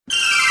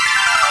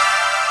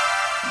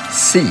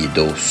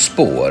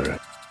Sidospår.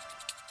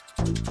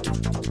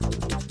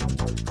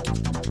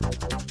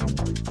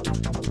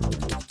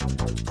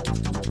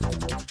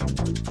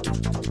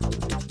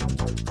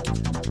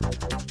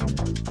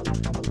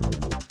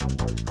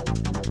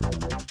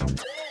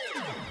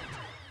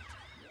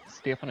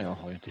 Stefan och jag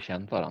har ju inte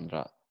känt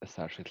varandra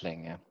särskilt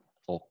länge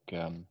och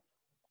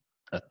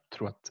jag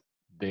tror att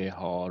det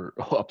har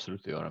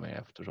absolut att göra med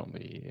eftersom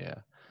vi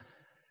är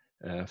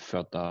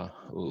födda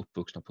och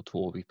uppvuxna på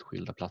två vitt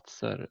skilda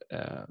platser,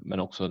 men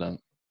också den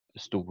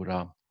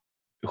stora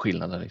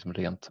skillnaden liksom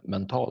rent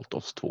mentalt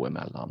oss två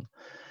emellan.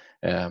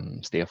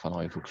 Stefan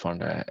har ju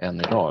fortfarande än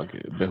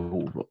idag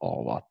behov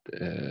av att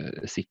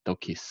sitta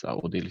och kissa,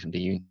 och det är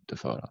ju inte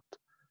för att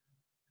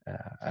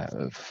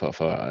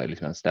för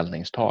liksom en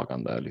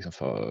ställningstagande liksom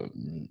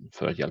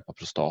för att hjälpa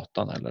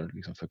prostatan eller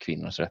liksom för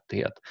kvinnors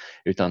rättighet,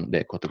 utan det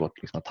är kort och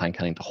gott liksom att han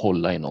kan inte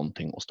hålla i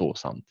någonting och stå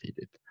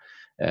samtidigt.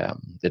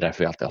 Det är därför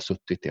vi alltid har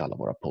suttit i alla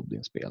våra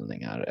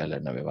poddinspelningar eller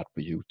när vi har varit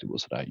på YouTube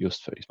och sådär,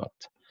 just för liksom att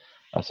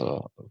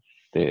alltså,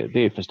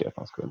 det är för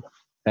Stefans skull.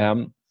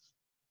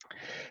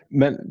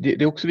 Men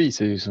det också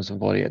visar ju som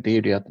vad det är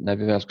ju det att när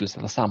vi väl skulle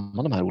ställa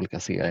samman de här olika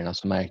serierna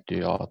så märkte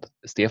jag att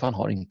Stefan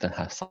har inte den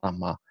här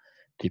samma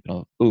typen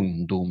av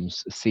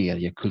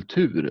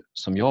ungdomsseriekultur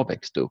som jag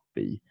växte upp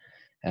i.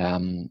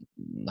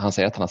 Han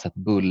säger att han har sett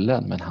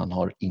Bullen, men han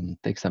har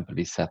inte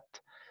exempelvis sett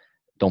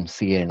de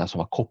serierna som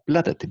var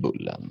kopplade till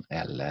Bullen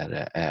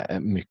eller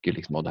mycket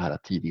liksom av det här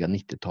tidiga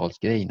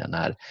 90-talsgrejerna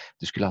när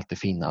det skulle alltid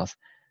finnas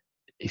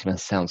liksom en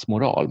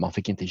sensmoral. Man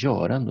fick inte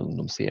göra en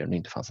ungdomsserie om det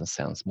inte fanns en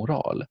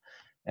sensmoral.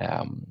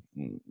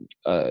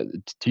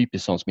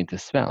 Typiskt sånt som inte är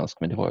svensk,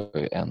 men det var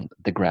ju en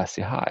The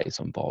Grassy High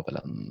som var väl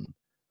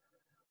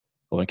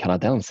en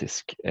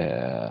kanadensisk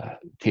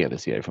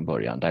tv-serie från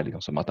början där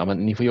liksom som att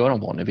ni får göra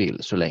vad ni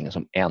vill så länge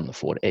som en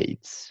får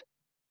AIDS.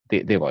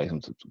 Det var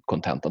liksom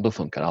kontentan, då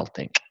funkar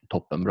allting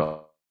toppenbra.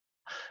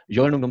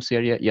 Gör en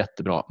ungdomsserie,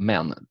 jättebra,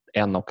 men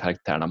en av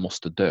karaktärerna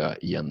måste dö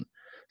i en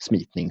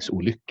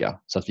smitningsolycka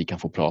så att vi kan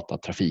få prata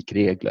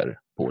trafikregler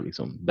på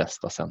liksom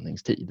bästa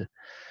sändningstid.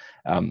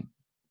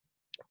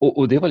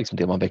 Och det var liksom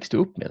det man växte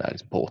upp med där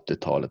liksom på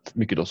 80-talet,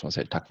 mycket då som man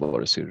säger tack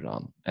vare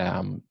syrran.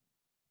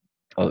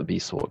 Vi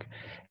såg.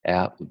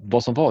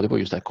 Vad som var, det var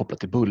just det här kopplat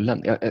till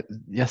Bullen.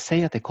 Jag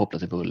säger att det är kopplat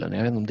till Bullen.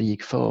 Jag vet inte om det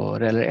gick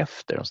före eller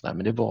efter och sådär,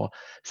 men det var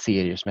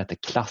serier som hette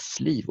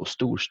Klassliv och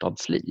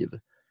Storstadsliv.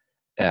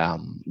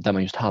 Där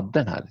man just hade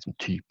den här liksom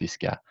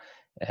typiska,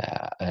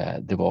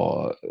 det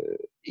var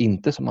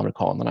inte som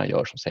amerikanerna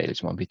gör som säger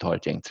liksom att vi tar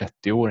ett gäng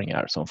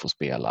 30-åringar som får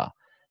spela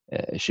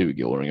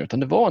 20-åringar, utan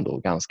det var ändå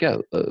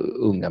ganska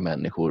unga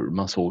människor.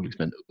 Man såg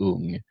liksom en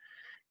ung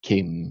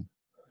Kim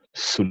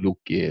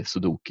Sulaki,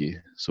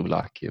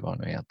 vad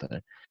det nu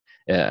heter,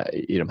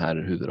 i de här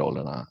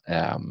huvudrollerna.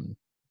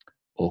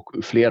 Och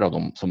flera av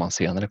dem som man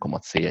senare kom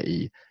att se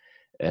i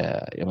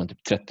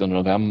typ 30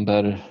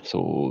 november,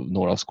 så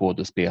några av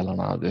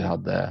skådespelarna, vi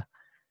hade,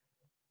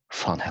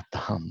 fan hette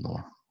han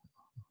då?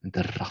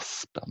 Inte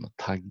Raspen,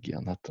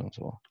 Taggen hette de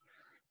så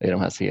i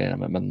de här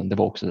serierna, men det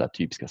var också det där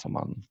typiska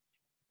som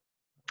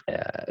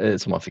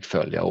man fick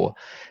följa. Och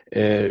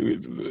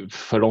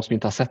för de som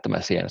inte har sett de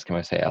här serierna ska man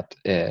ju säga att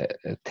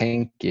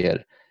tänk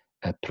er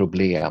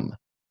problem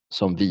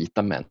som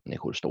vita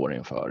människor står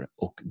inför,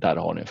 och där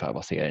har ni ungefär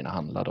vad serierna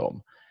handlade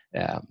om.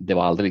 Det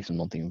var aldrig liksom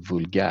någonting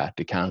vulgärt.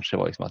 Det kanske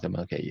var liksom att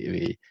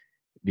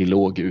vi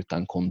låg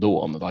utan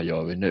kondom, vad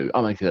gör vi nu?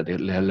 Men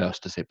det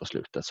löste sig på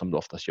slutet som det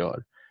oftast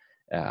gör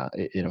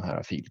i de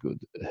här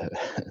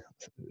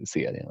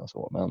feelgood-serierna och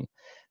så. Men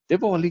det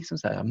var liksom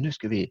så här, nu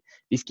ska vi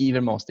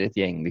skriver master ett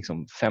gäng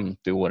liksom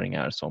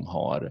 50-åringar som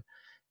har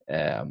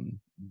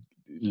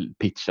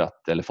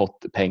pitchat eller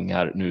fått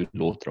pengar. Nu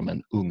låter de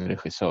en ung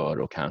regissör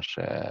och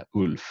kanske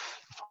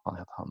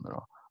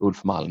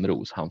Ulf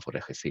Malmros, han får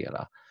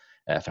regissera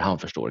för han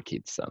förstår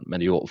kidsen. Men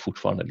det är ju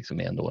fortfarande liksom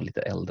ändå en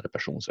lite äldre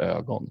persons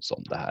ögon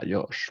som det här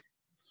görs.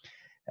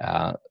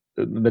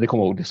 Men det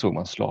kommer ihåg, det såg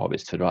man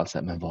slaviskt, för då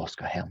alltså, men vad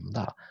ska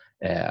hända?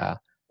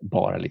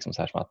 Bara liksom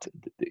så här som att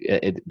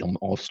de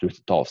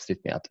avslutat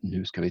avsnitt med att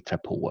nu ska vi trä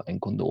på en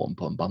kondom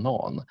på en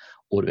banan.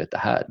 Och du vet det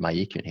här, man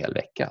gick ju en hel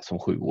vecka som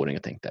 7-åring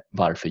och tänkte,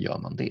 varför gör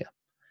man det?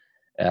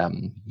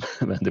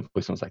 Men det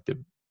var som sagt,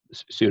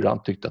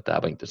 syrran tyckte att det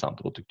här var intressant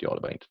och då tyckte jag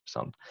det var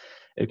intressant.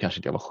 Kanske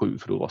inte jag var 7,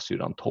 för då var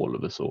syrran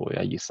 12, så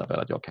jag gissar väl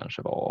att jag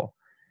kanske var,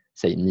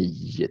 säg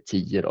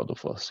 9-10 då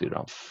får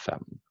syrran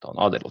 15.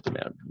 Ja, det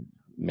låter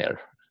mer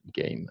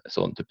game,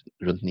 så typ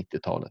runt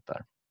 90-talet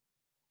där.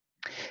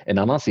 En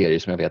annan serie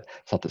som jag vet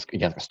satte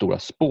ganska stora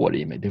spår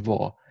i mig, det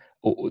var,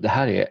 och det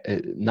här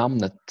är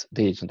namnet,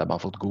 det är sånt där man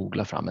fått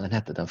googla fram, men den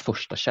hette Den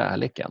första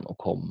kärleken och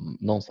kom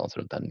någonstans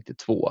runt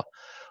 92.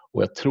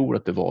 Och jag tror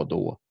att det var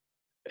då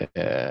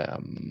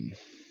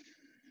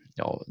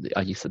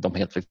jag gissar, de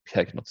heter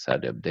säkert något så här,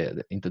 det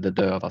är inte det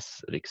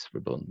dövas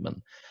riksförbund,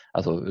 men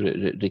alltså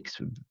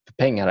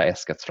pengar har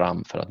äskats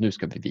fram för att nu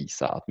ska vi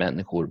visa att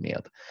människor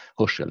med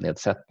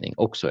hörselnedsättning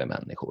också är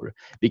människor.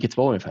 Vilket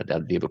var ungefär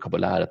det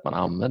vokabuläret man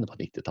använde på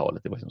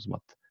 90-talet. Det var som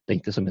att det är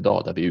inte som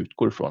idag där vi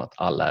utgår från att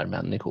alla är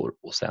människor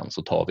och sen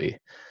så tar vi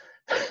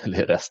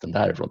resten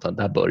därifrån.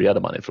 Där började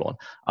man ifrån.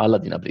 Alla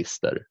dina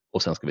brister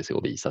och sen ska vi se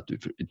och visa att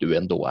du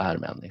ändå är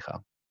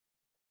människa.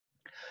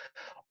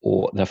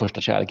 Och den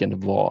första kärleken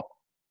var,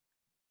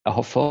 jag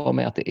har för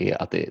mig att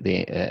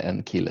det är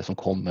en kille som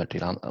kommer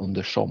till han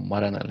under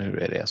sommaren, eller hur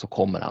är det, så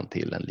kommer han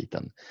till en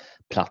liten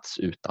plats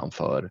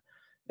utanför,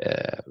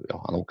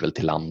 han åker väl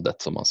till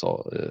landet som man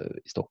sa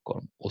i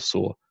Stockholm, och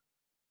så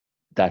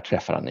där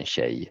träffar han en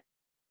tjej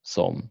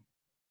som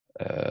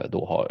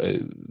då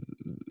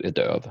är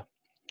döv,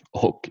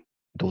 och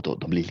då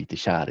de blir lite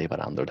kära i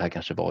varandra, och det här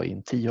kanske var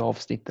i 10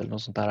 avsnitt eller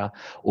något sånt där,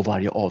 och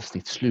varje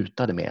avsnitt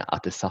slutade med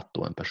att det satt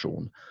då en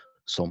person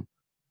som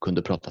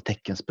kunde prata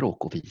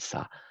teckenspråk och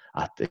visa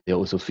att,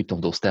 och så fick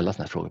de då ställa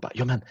såna här frågor, bara,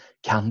 ja men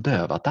kan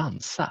döva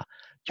dansa?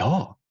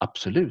 Ja,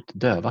 absolut,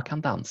 döva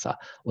kan dansa,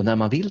 och när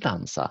man vill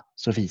dansa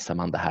så visar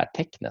man det här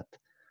tecknet,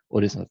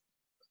 och det är så,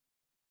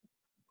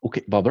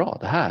 okej, vad bra,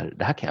 det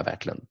här kan jag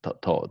verkligen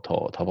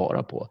ta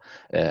vara på.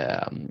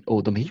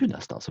 Och de är ju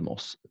nästan som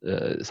oss,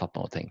 satt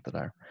man och tänkte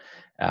där.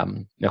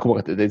 Jag kommer ihåg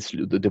att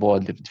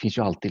det finns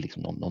ju alltid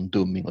liksom någon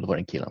dumming, och då var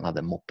det en kille, han hade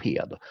en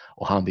moped,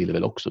 och han ville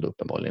väl också då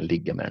uppenbarligen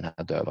ligga med den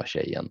här döva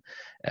tjejen.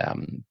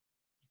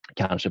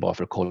 Kanske bara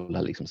för att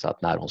kolla liksom, så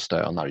att när hon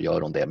stönar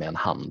gör hon det med en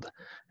hand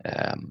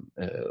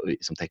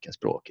som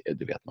teckenspråk.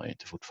 Det vet man ju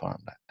inte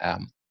fortfarande.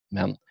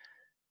 Men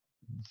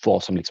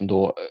vad som liksom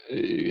då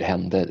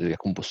hände, jag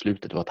kom på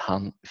slutet, var att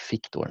han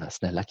fick då den här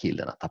snälla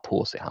killen att ta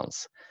på sig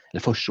eller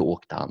först så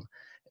åkte han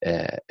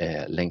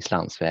längs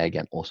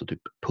landsvägen, och så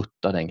typ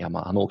puttade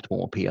han åkte på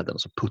mopeden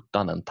och så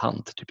puttade han en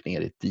tant typ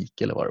ner i ett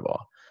dike eller vad det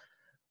var.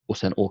 Och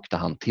sen åkte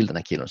han till den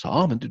här killen och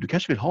sa, men du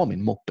kanske vill ha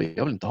min moppe,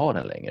 jag vill inte ha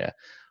den längre.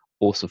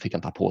 Och så fick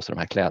han ta på sig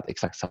de här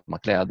exakt samma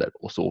kläder,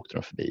 och så åkte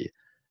de förbi.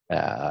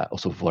 Och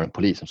så var det en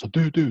polis som sa,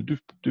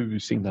 du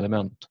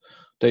signalement,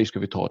 dig ska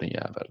vi ta, din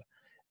jävel.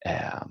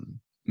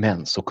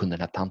 Men så kunde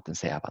den här tanten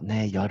säga,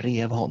 nej, jag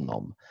rev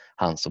honom,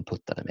 han som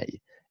puttade mig.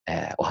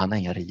 Och han har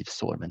inga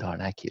rivsår, men det har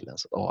den här killen.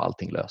 Och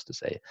allting löste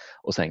sig.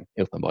 Och sen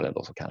uppenbarligen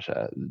då så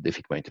kanske, det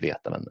fick man ju inte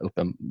veta, men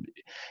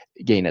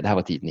grejen är, det här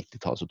var tidigt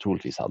 90-tal, så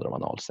troligtvis hade de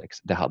analsex.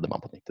 Det hade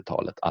man på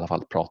 90-talet. I alla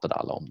fall pratade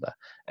alla om det.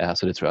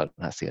 Så det tror jag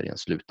den här serien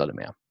slutade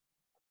med.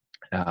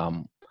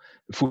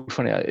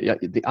 Fortfarande,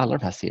 alla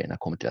de här serierna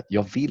kommer till att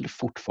jag vill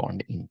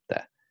fortfarande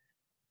inte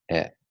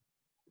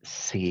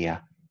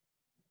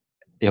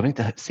jag vill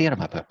inte se de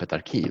här på öppet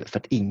arkiv, för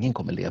att ingen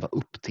kommer leva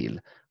upp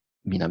till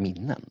mina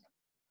minnen.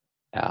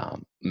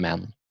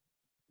 Men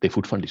det är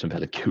fortfarande liksom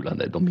väldigt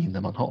kul, de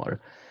minnen man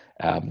har.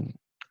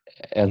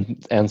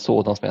 En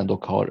sådan som jag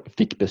ändå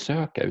fick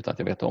besöka utan att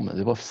jag vet om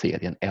det, var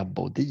serien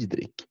Ebba och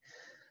Didrik.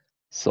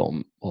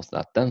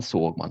 Den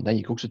såg man, den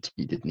gick också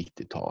tidigt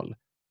 90-tal.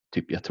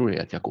 Typ, jag tror det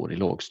är att jag går i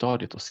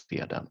lågstadiet och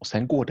ser den. Och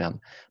sen går den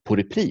på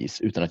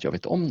repris utan att jag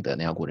vet om det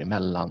när jag går i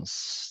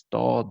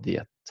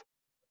mellanstadiet.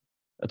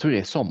 Jag tror det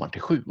är sommaren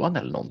till 7:an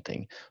eller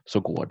någonting, så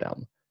går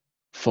den.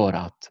 För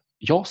att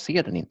jag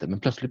ser den inte, men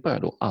plötsligt börjar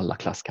då alla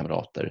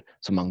klasskamrater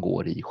som man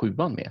går i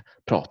 7:an med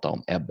prata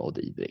om Ebba och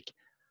Didrik.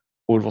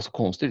 Och det var så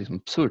konstigt, liksom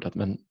absurt, att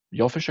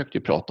jag försökte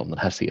ju prata om den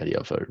här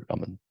serien för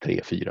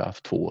 3, 4,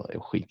 2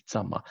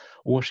 skitsamma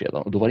år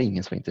sedan, och då var det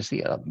ingen som var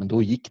intresserad. Men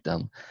då gick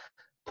den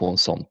på en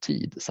sån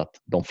tid så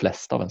att de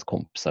flesta av ens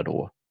kompisar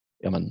då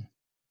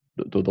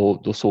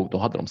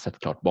hade de sett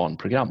klart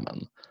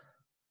barnprogrammen.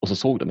 Och så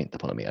såg de inte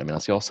på något mer,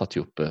 medan jag satt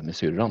ju uppe med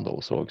syrran då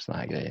och såg såna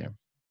här grejer.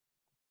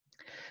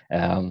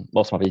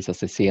 Vad som har visat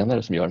sig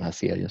senare som gör den här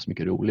serien så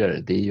mycket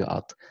roligare, det är ju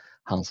att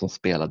han som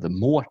spelade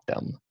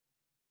Mårten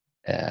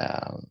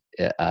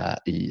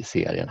i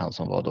serien, han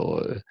som var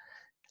då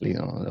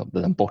liksom,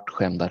 den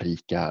bortskämda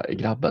rika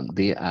grabben,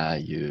 det är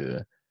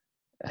ju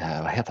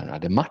vad heter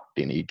han? Det är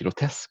Martin i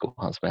Grotesco,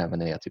 han som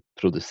även är typ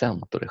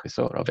producent och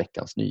regissör av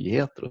Veckans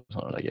Nyheter och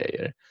sådana där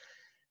grejer.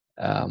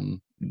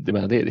 Det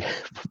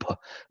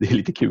är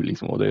lite kul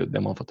liksom, och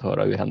det man fått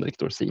höra hur Henrik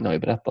Dorsin har ju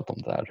berättat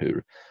om det här,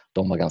 hur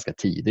de var ganska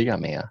tidiga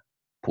med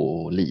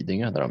på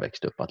Lidingö där de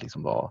växte upp att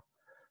liksom vara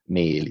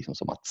med liksom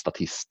som att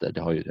statister.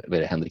 Det har ju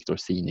Henrik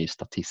Dorsin är ju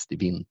statist i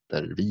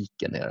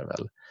Vinterviken är det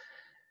väl.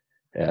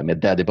 Med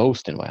Daddy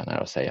Boastin var jag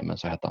nära att säga, men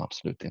så hette han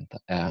absolut inte.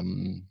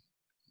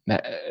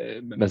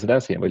 Men så där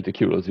scenen var lite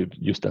kul, och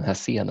just den här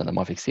scenen när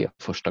man fick se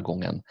första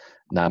gången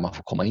när man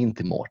får komma in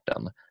till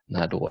Mårten,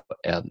 när då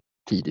en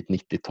tidigt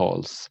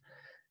 90-tals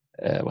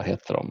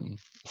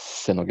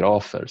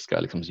scenografer ska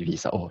liksom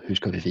visa, hur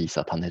ska vi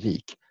visa att han är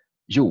rik?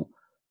 Jo,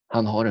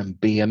 han har en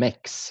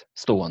BMX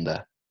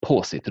stående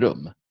på sitt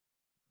rum.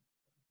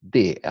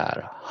 Det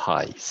är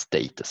high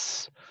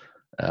status.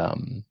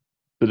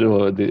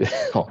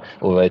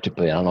 Och typ,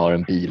 han har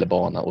en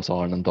bilbana och så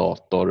har han en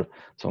dator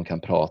som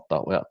kan prata,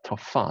 och jag tror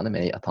fan i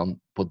mig att han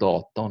på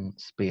datorn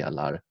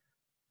spelar,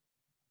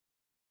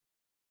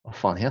 vad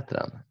fan heter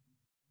den?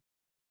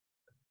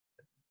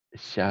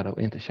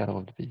 inte Shadow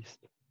of the Beast.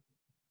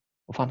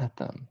 Vad fan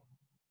hette den?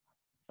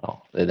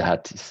 Ja, det är det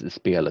här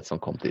spelet som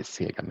kom till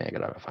Sega Mega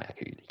Drive. Fan, jag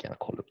kan ju lika gärna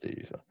kolla upp det.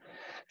 Ju för att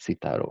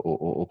sitta här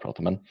och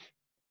prata.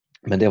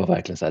 Men det var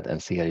verkligen så här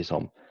en serie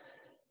som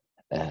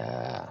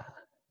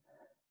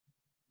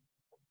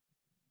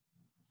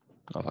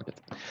ja,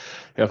 faktiskt.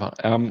 I alla fall.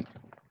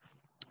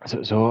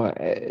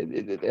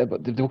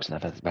 Det är också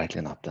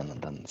verkligen att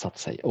den satt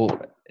sig. Och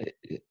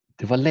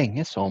det var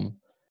länge som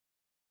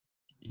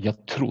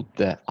jag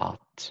trodde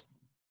att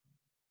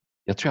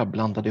jag tror jag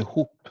blandade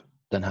ihop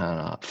den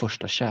här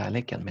första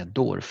kärleken med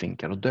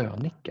dårfinkar och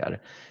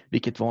dönickar.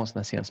 Vilket var en sån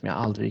här scen som jag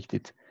aldrig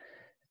riktigt...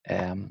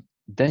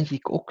 den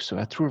gick också,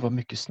 jag tror det var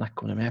mycket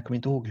snack om det, men jag kommer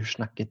inte ihåg hur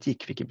snacket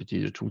gick. Vilket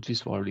betyder,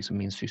 troligtvis var det liksom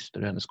min syster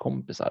och hennes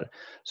kompisar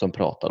som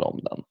pratade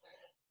om den.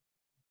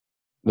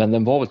 Men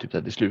den var väl typ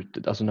där i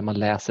slutet, alltså när man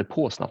läser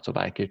på snabbt så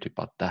verkar det typ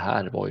att det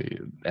här var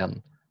ju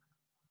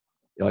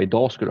ja,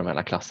 idag skulle de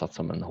gärna klassat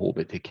som en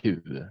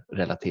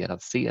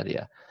HBTQ-relaterad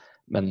serie.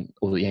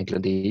 Och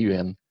egentligen det är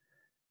ju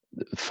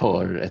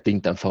det är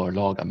inte en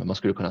förlaga, men man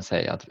skulle kunna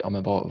säga att ja,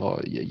 men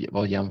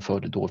vad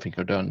jämförde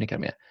dårfinkar och dönickar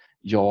med?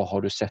 Ja,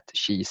 har du sett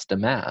She's the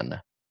Man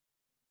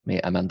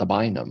med Amanda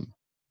Bynum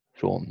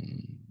från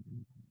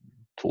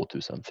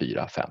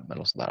 2004-2005 eller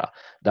något sånt där.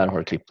 Där har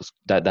du klippt,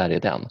 där är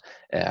den.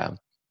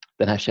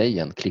 Den här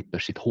tjejen klipper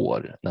sitt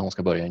hår när hon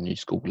ska börja en ny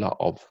skola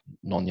av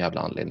någon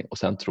jävla anledning. Och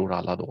sen tror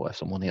alla då,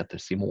 eftersom hon heter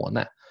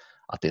Simone,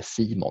 att det är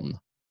Simon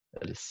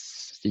eller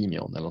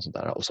Simeon eller något sånt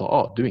där. Och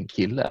så, du är en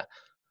kille.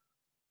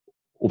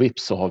 Och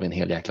vips så har vi en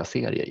hel jäkla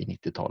serie i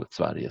 90-talets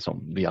Sverige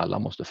som vi alla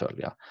måste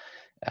följa.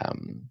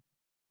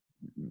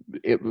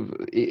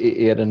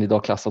 Är den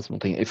idag klassad som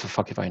någonting?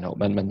 Fuck if I know.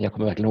 Men jag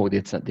kommer verkligen ihåg,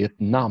 det är ett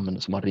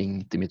namn som har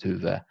ringt i mitt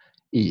huvud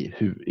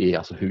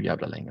alltså hur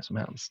jävla länge som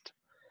helst.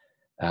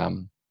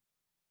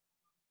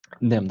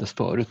 Nämndes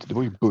förut, det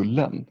var ju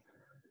Bullen.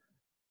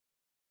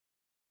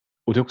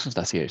 Och det är också en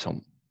sån där serie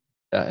som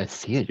en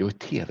serie och ett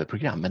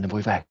tv-program, men det var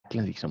ju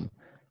verkligen liksom,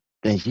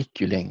 den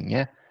gick ju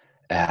länge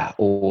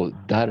och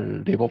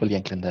det var väl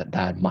egentligen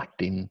där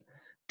Martin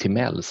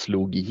Timell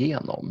slog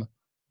igenom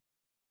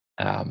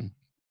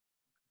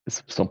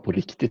som på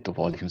riktigt och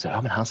var liksom så här,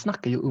 ja men han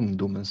snackar ju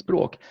ungdomens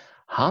språk.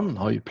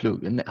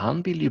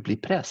 Han ville ju bli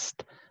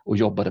präst och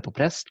jobbade på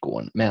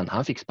prästgården, men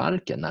han fick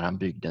sparken när han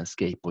byggde en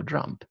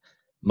skateboardramp.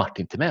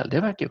 Martin Timell,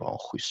 det verkar vara en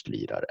schysst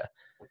lirare.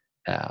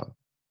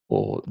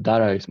 Och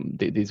där är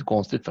det är så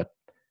konstigt för att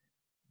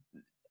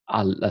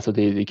alltså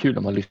det är kul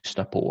när man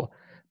lyssnar på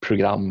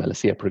program eller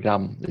ser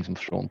program liksom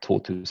från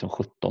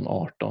 2017,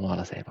 18 och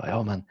alla säger bara,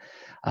 ja men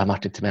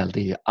Martin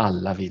Timell,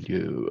 alla vill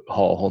ju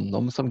ha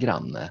honom som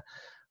granne.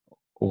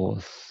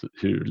 Och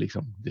hur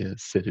liksom det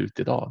ser ut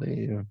idag, det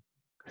är ju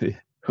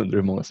undrar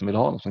hur många som vill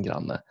ha honom som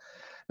granne.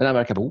 Men han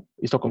verkar bo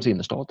i Stockholms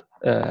innerstad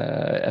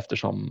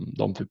eftersom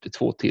de typ vid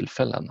 2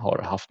 tillfällen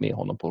har haft med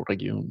honom på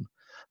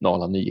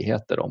regionala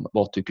nyheter om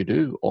vad tycker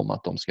du om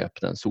att de ska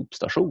öppna en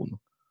sopstation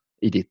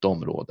i ditt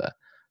område.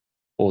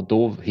 Och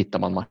då hittar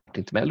man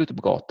Martin Timell ute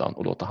på gatan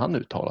och låter han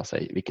uttala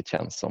sig, vilket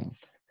känns som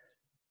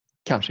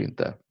kanske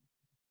inte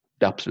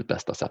det absolut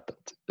bästa sättet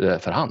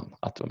för han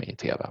att vara med i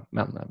tv,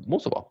 men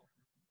måste vara.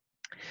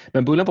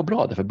 Men Bullen var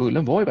bra, för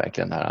Bullen var ju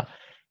verkligen det här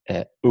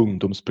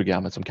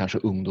ungdomsprogrammet som kanske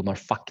ungdomar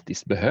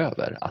faktiskt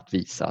behöver, att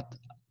visa att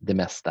det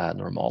mesta är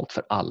normalt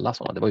för alla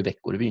sådana. Det var ju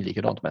Veckorevyn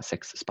likadant med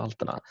 6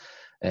 spalterna.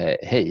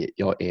 Hej,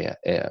 jag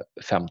är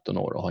 15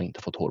 år och har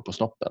inte fått hår på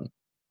snoppen.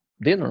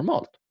 Det är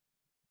normalt.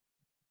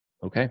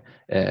 Okej.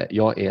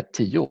 Jag är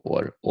 10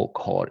 år och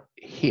har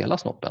hela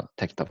snoppen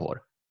täckt av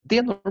hår. Det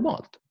är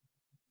normalt.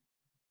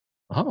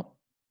 Aha.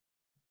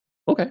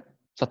 Okej.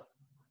 Så att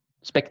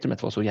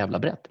spektrumet var så jävla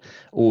brett.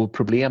 Och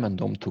problemen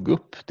de tog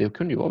upp, det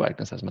kunde ju vara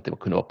verkligen så som att det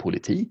kunde vara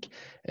politik.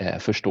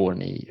 Förstår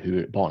ni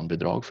hur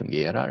barnbidrag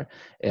fungerar?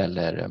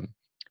 Eller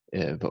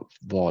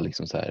vad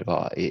liksom så här,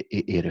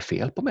 är det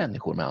fel på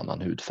människor med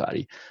annan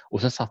hudfärg?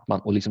 Och sen satt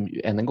man och liksom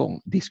än en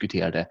gång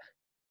diskuterade,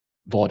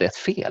 var det ett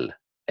fel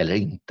eller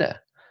inte?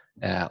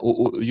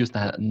 Och just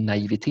den här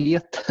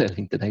naivitet, eller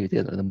inte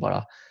naivitet, den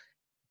bara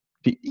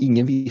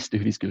ingen visste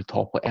hur vi skulle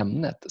ta på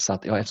ämnet, så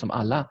att eftersom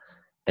alla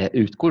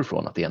utgår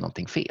från att det är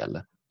någonting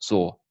fel,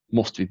 så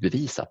måste vi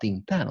bevisa att det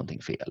inte är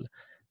någonting fel.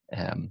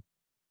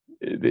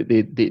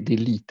 Det är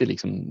lite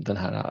liksom den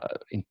här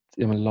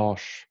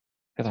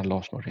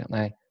Lars Norén,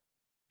 nej,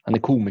 han är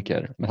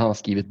komiker, men han har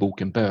skrivit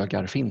boken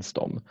Bögar finns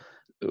de,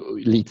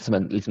 lite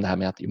som liksom det här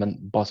med att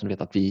bara som du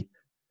vet att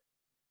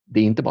det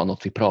är inte bara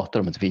något vi pratar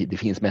om, att det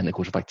finns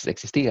människor som faktiskt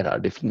existerar.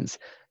 Det finns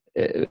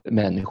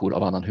människor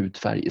av annan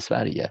hudfärg i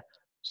Sverige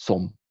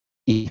som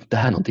inte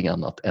är någonting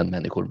annat än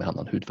människor med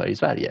annan hudfärg i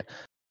Sverige.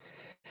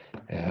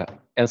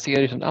 En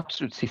serie som den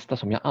absolut sista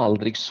som jag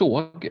aldrig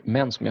såg,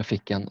 men som jag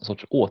fick en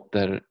sorts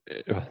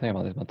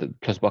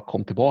plötsligt bara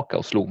kom tillbaka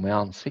och slog mig i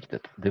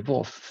ansiktet. Det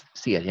var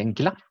serien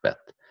Glappet,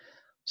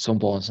 som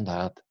var en sån där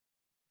att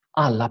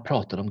alla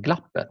pratade om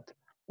glappet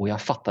och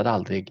jag fattade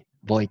aldrig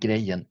vad är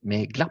grejen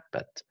med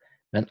glappet.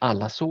 Men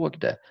alla såg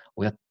det,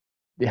 och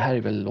det här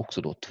är väl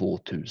också då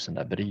 2000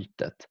 där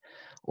brytet.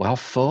 Och jag har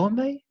för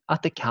mig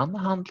att det kan ha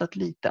handlat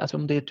lite, alltså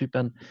om det är typ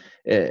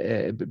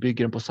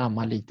bygger den på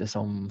samma lite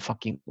som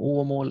fucking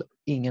Åmål,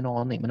 ingen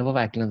aning, men det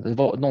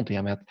var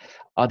någonting med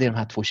att det är de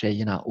här två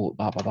tjejerna och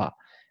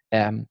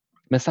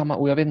men samma,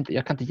 och jag vet inte,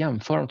 jag kan inte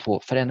jämföra de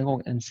två, för en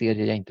gång en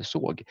serie jag inte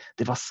såg,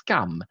 det var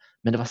Skam,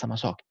 men det var samma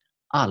sak,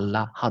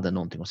 alla hade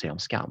någonting att säga om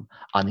Skam.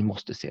 Ni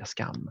måste se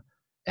Skam,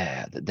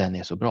 den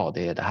är så bra,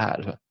 det är det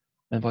här.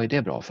 Men vad är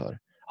det bra för?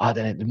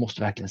 Du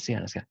måste verkligen se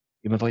den.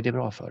 Men vad är det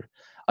bra för?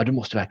 Du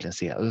måste verkligen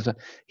se. Alltså,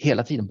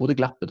 hela tiden, både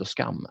Glappet och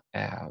Skam.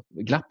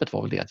 Glappet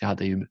var väl det att jag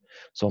hade ju,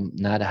 som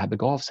när det här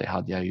begav sig,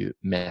 hade jag ju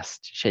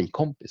mest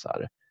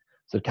tjejkompisar.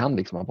 Så det kan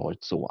liksom ha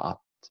varit så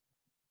att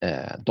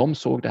de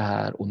såg det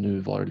här och nu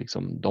var det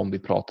liksom de vi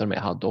pratade med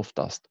hade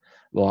oftast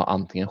var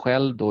antingen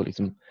själv då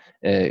liksom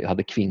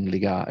hade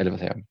kvinnliga, eller vad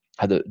säger jag,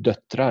 hade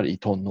döttrar i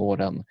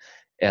tonåren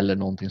eller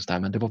någonting sådär.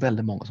 Men det var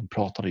väldigt många som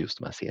pratade just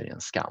om den här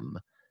serien Skam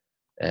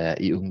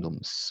i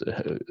ungdoms...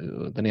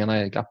 Den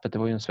ena Glappet, det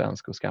var ju en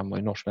svensk och Skam var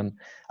ju norsk. Men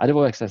det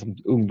var exakt som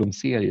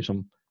ungdomsserier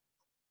som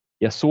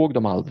jag såg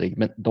dem aldrig,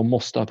 men de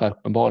måste ha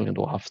uppenbarligen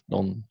då haft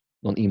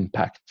någon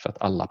impact för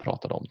att alla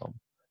pratade om dem.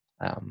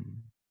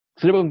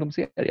 Så det var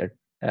ungdomsserier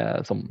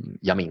som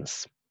jag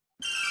minns.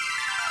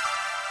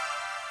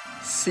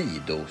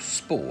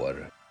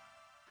 Sidospår.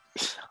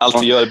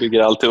 Allt vi gör bygger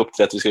alltid upp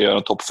till att vi ska göra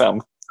en topp 5.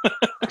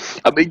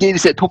 Ja,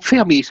 men topp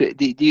 5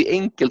 det är ju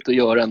enkelt att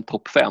göra en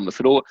topp 5,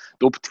 för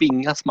då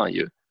tvingas man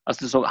ju.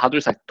 Alltså, så hade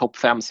du sagt topp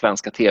 5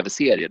 svenska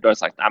tv-serier, då hade jag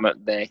sagt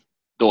nej,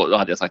 då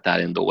hade jag sagt det här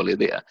är en dålig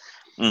idé.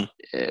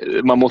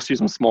 Man måste ju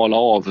som smala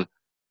av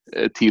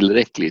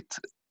tillräckligt.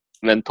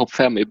 Men topp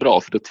 5 är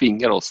bra, för då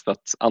tvingar oss, för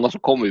att annars så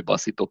kommer vi bara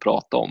sitta och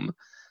prata om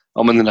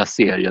men den där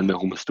serien med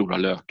hon stora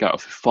lökar.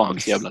 För fan,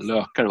 vilka jävla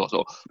lökar det var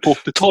så.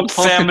 Topp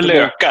 5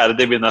 lökar,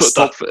 det blir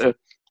nästa.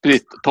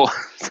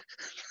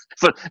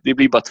 För det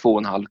blir bara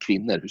 2,5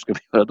 kvinnor. Hur ska vi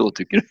göra då,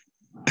 tycker du?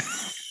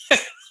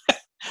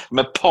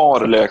 Med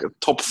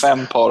topp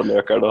 5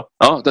 parlökar då.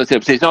 Ja,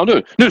 precis. Ja,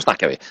 nu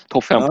snackar vi.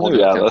 Topp 5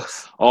 parlökar.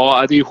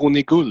 Ja, det är ju hon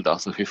i guld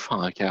alltså. Fy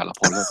fan, vilka jävla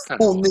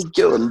parlökar. Hon i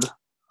guld.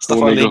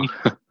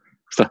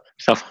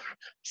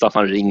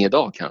 Staffan Ring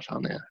idag kanske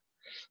han är.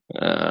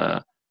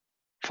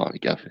 Fan,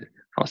 vilka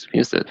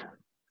finns det?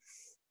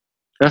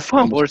 Men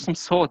fan var det som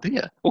sa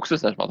det? Också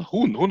så här,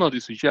 hon hade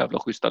ju så jävla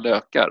schyssta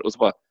lökar. Och så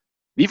bara,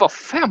 vi var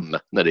 5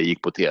 när det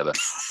gick på tv.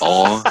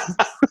 Ja.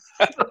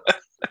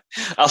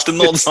 Alltid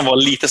någon som var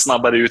lite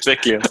snabbare i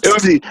utvecklingen.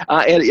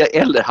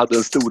 Eller hade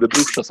en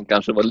storebrorsa som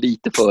kanske var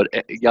lite för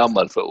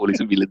gammal för och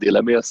liksom ville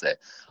dela med sig.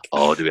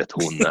 Ja, du vet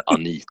hon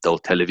Anita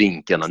och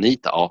Televinken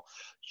Anita. Ja,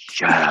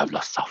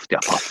 jävla saftiga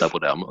pattar på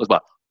dem. Och så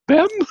bara,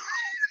 vem?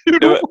 Hur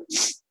då?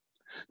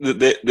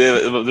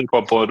 Det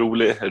kom på en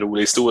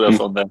rolig historia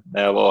från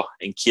när jag var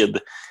en kid.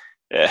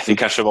 Det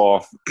kanske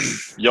var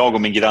jag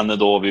och min granne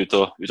då, vi ute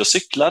och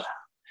cyklar.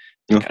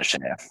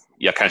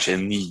 Jag kanske är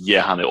 9,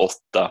 han är 8.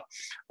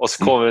 Och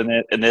så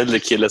kommer en äldre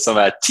kille som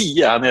är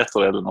 10, han är 1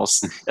 år äldre än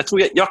oss. Jag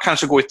tror jag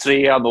kanske går i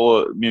 3:an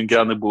och min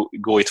granne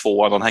går i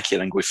 2:an och den här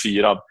killen går i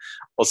 4:an.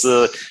 Och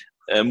så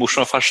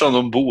morsan och farsan,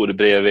 de bor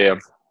bredvid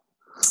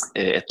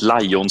ett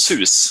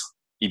Lionshus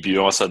i byn,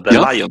 alltså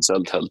där Lions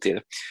höll till.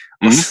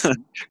 Och så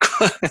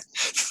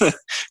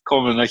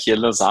kommer den här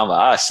killen så han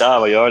bara, tja,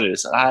 vad gör du?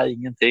 Så,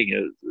 ingenting.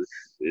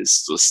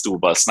 Stod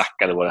bara och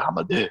snackade vad det. Han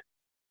bara, du,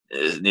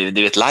 ni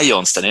vet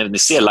Lions där nere, ni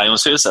ser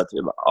Lionshuset?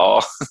 Vi bara,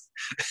 ja.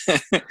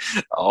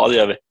 Ja, det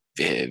gör vi.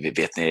 Vi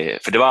vet ni,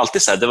 för det var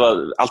alltid så här, det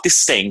var alltid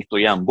stängt och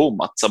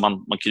igenbommat, så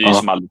man kunde ju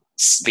som aldrig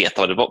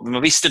veta vad det var, men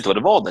man visste inte vad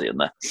det var där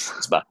inne.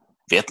 Så bara,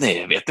 vet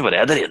ni vad det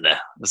är där inne?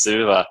 Och så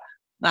vi bara,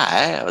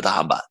 nej, och då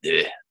han bara,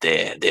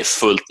 det är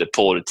fullt med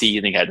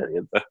porrtidningar där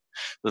inne.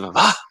 Och så bara,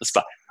 va? Och så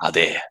bara,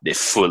 det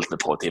är fullt med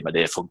porrtidningar,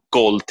 det är från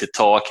golv till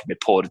tak med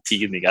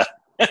porrtidningar.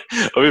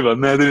 Och vi bara,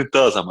 nej det är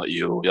inte alls. Han bara,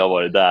 jo, jag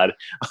var där.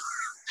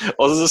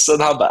 Och så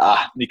sen han bara,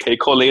 ni kan ju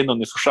kolla in om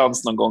ni får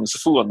chans någon gång, så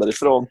får han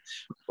därifrån.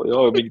 Och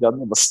jag och min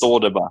granne bara står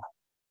där bara,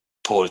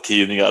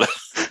 porrtidningar.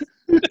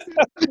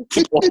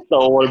 8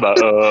 år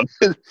bara.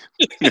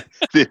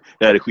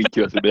 Det här är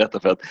skitkul att berätta,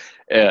 för att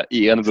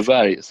i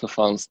Enebyberg så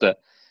fanns det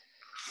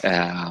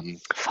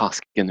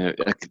fasken nu,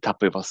 jag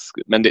tappar ju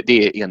men det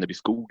är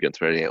Enebyskogen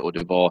tror jag det är, och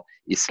det var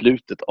i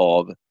slutet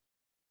av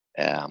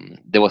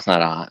det var sån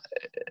här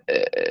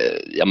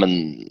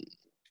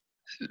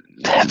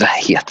vad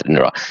heter det nu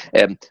då?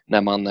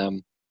 När man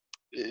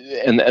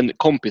en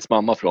kompis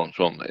mamma från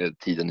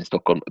tiden i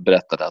Stockholm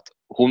berättade att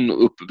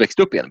hon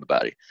växte upp i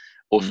Enebyberg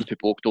och så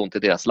typ åkte hon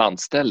till deras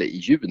landställe i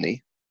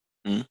juni.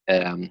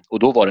 Och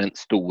då var det en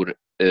stor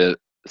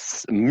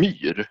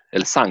myr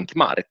eller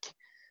sankmark.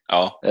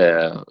 Ja.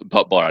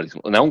 Bara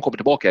liksom. Och när hon kommer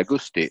tillbaka i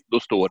augusti, då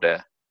står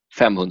det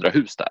 500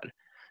 hus där.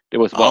 Det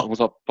var så bara, hon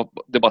sa,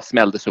 det bara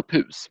smälldes upp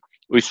hus.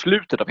 Och i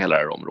slutet av hela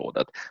det här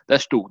området, där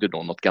stod det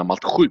då något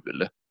gammalt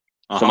skjul.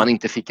 Som man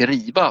inte fick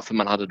riva, för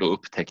man hade då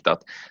upptäckt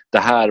att det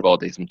här var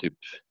det som typ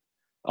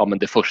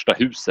det första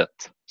huset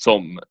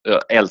som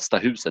äldsta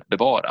huset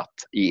bevarat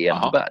i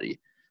Enebyberg.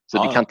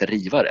 Så vi kan inte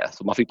riva det,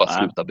 så man fick bara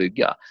sluta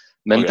bygga.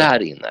 Men där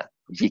inne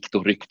gick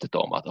då ryktet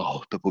om att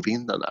uppe på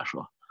vinden där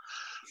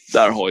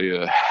där har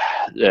ju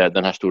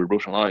den här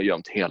storebrorsan har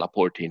gömt hela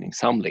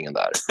porrtidningssamlingen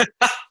där.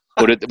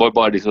 Och det var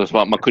bara liksom,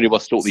 man kunde ju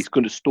bara vi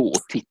kunde stå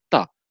och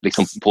titta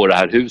liksom på det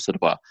här huset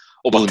och bara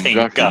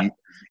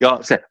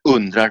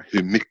undrar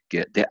hur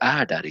mycket det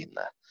är där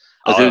inne.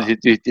 Alltså,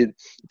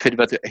 för det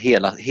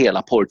var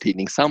hela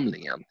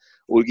porrtidningssamlingen.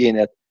 Och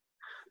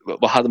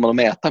vad hade man att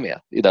mäta med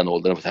i den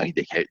åldern?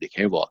 Det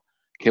kan ju vara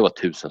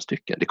 1000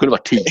 stycken. Det kunde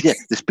vara 10.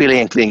 Det spelar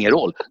egentligen ingen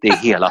roll. Det är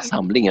hela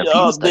samlingen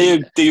finns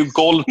där. Det är ju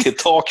golv till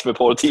tak med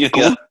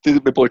porrtidningar.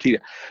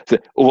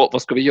 Och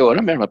vad ska vi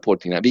göra med de här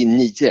porrtidningarna? Vi är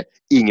 9.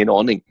 Ingen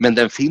aning. Men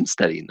den finns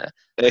där inne.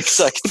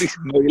 Exakt.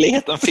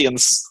 Möjligheten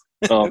finns.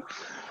 Ja.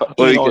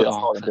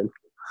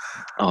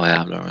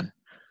 Jävlar.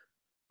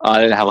 Ja,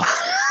 det här var...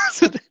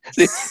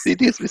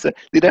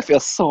 det är därför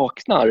jag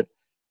saknar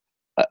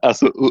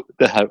alltså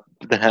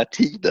den här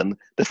tiden.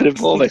 Därför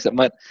det var verkligen,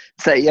 man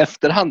säger i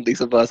efterhand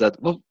liksom bara så att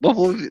vad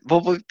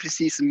var vi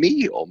precis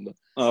med om?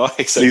 Ja,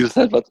 exakt.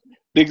 Vad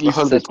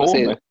höll du på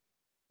med?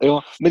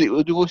 Ja,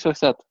 men du har ju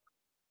sagt att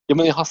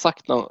men jag har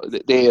sagt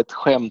det är ett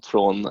skämt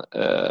från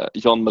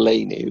John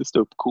Mulaney,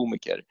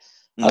 ståuppkomiker,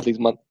 att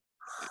liksom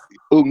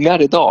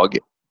ungar idag,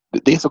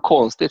 det är så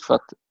konstigt för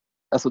att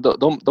alltså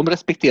de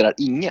respekterar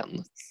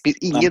ingen. Det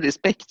finns ingen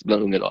respekt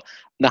bland unga idag.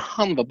 När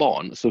han var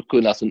barn så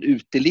kunde alltså en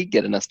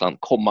uteliggare nästan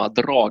komma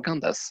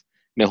dragandes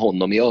med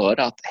honom i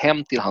örat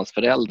hem till hans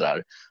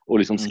föräldrar och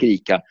liksom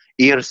skrika: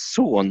 er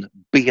son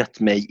bet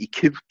mig i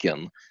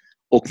kuken.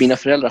 Och mina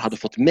föräldrar hade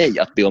fått mig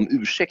att be om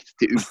ursäkt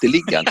till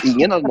uteliggaren.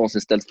 Ingen hade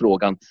någonsin ställt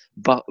frågan: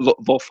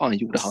 vad fan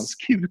gjorde hans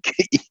kuk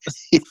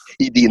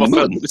i din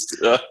mun?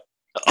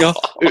 Ja,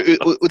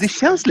 och det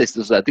känns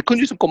lite så att det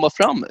kunde ju som komma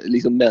fram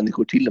liksom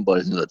människor till en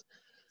bara så att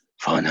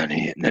fan,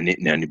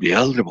 när ni blir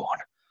äldre barn,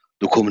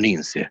 då kommer ni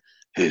inse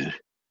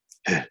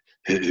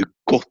hur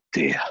gott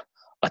det är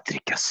att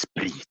dricka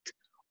sprit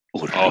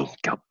och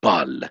runka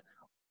ball.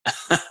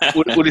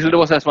 och liksom det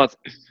var så här som att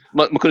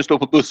man kunde stå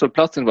på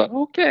busshållplatsen och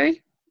bara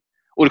okej.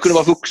 Och det kunde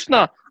vara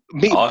vuxna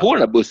på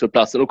den här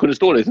busshållplatsen och kunde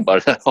stå liksom bara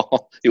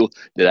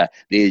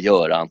det är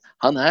Göran.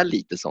 Han är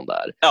lite sån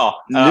där.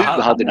 Ja, nu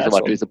hade det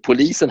varit liksom,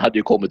 polisen hade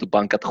ju kommit och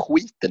bankat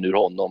skiten ur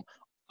honom.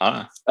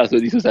 Alltså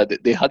liksom så här,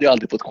 det hade ju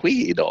aldrig fått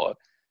ske idag.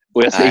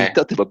 Och jag säger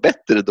inte att det var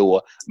bättre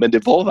då, men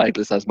det var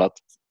verkligen så här som att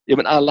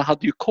alla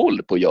hade ju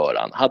koll på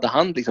Göran. Hade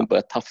han liksom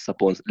börjat tafsa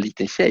på en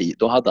liten tjej,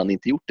 då hade han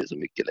inte gjort det så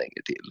mycket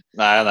längre till.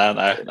 Nej.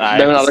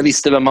 Men alla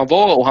visste vem man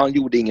var och han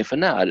gjorde ingen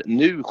förnär.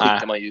 Nu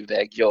skickar man ju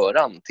iväg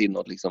Göran till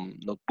något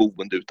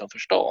boende utanför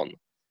stan.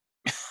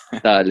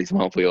 Där liksom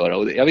han får göra.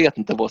 Och jag vet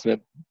inte vad som är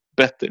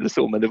bättre eller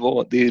så, men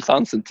det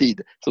fanns en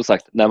tid, som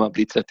sagt, när man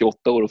blir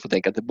 38 år och får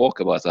tänka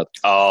tillbaka bara så att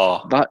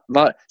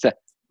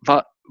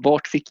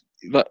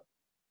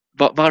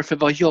varför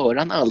var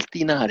Göran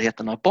alltid i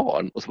närheten av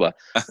barn? Och så bara,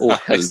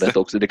 helvete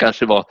också, det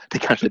kanske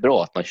är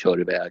bra att man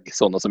kör iväg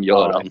sådana som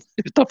Göran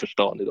utanför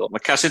stan idag. Man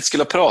kanske inte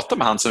skulle prata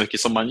med han så mycket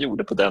som man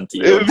gjorde på den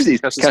tiden.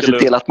 Precis, kanske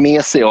delat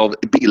med sig av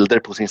bilder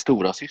på sin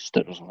stora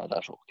syster och sådana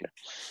där saker.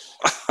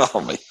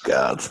 Oh my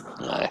god.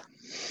 Nej.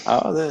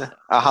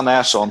 Han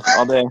är sån.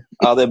 Det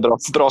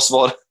är bra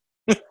svar.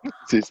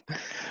 Precis.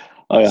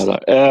 Ja,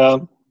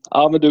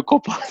 jävlar. Men du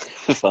koppar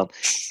för fan.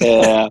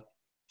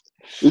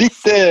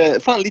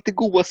 Lite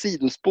goda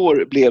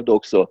sidospår blev det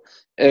också.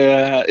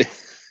 Det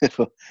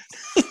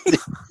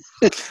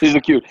är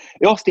så kul.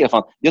 Ja,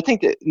 Stefan, jag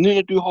tänkte, nu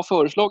när du har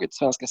föreslagit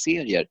svenska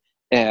serier,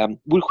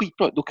 vore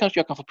skitbra, då kanske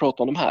jag kan få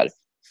prata om de här.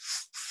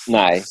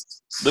 Nej.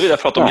 Då vill jag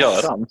prata om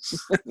Göran.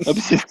 Ja,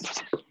 precis.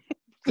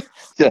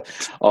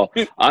 Ja,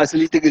 alltså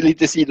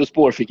lite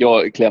sidospår fick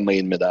jag klämma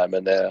in med där,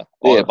 men det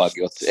är bara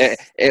gött.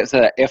 Så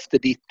här, efter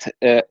ditt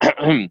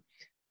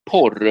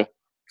porr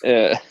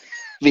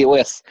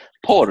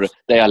VHS-porr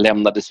där jag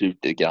lämnades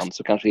ut lite grann,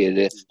 så kanske är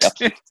det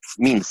absolut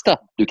minsta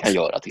du kan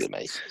göra till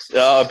mig.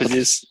 Ja,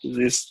 precis.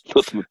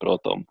 Låt mig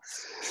prata om.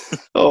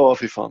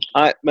 Fy fan.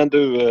 Nej, men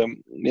du,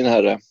 min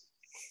herre.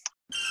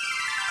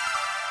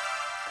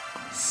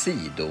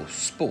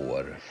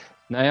 Sidospår.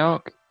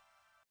 När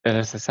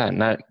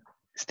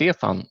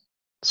Stefan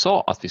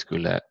sa att vi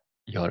skulle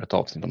göra ett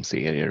avsnitt om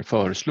serier,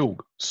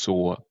 föreslog,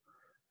 så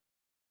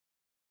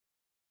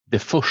det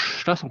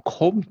första som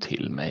kom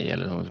till mig,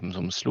 eller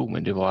som slog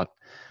mig, det var att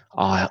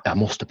jag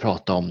måste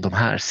prata om de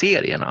här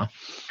serierna.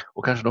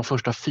 Och kanske de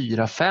första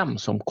 4-5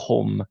 som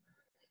kom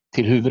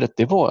till huvudet,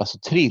 det var alltså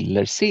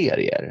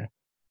thrillerserier.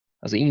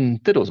 Alltså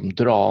inte då som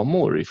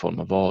dramor i form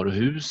av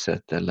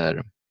Varuhuset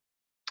eller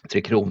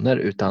Tre Kronor,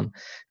 utan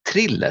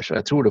thrillers. Och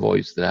jag tror det var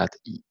just det där att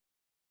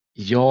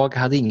jag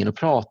hade ingen att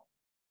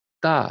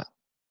prata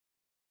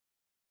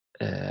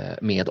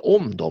med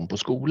om dem på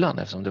skolan,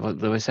 eftersom det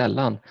var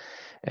sällan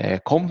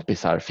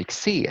kompisar fick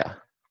se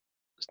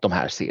de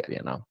här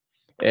serierna.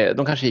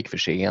 De kanske gick för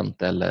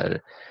sent,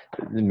 eller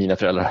mina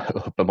föräldrar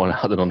uppenbarligen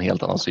hade någon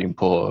helt annan syn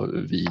på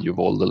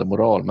videovåld eller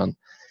moral, men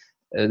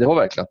det var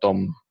verkligen att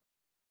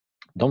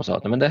de sa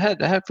att men det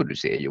här får du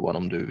se, Johan,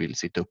 om du vill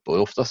sitta uppe.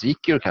 Och oftast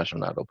gick ju kanske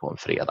den här då på en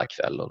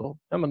fredagkväll, och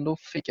då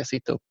fick jag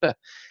sitta uppe.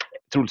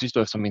 Troligtvis då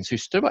eftersom min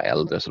syster var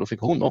äldre, så då fick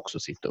hon också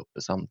sitta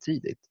uppe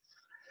samtidigt.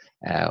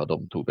 Och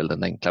de tog väl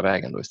den enkla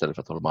vägen då, istället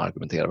för att de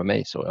argumenterar med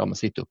mig. Så ja, men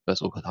sitt uppe.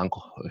 Så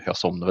jag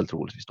somnade väl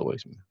troligtvis då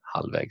liksom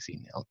halvvägs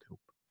in i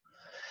alltihop.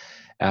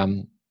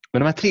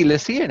 Men de här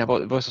thrillerserierna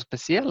var så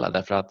speciella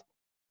därför att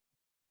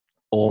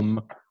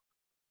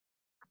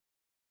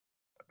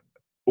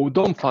och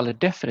de faller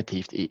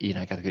definitivt i den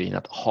här kategorin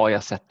att har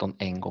jag sett dem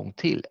en gång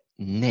till?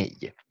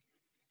 Nej.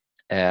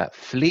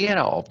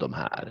 Flera av de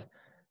här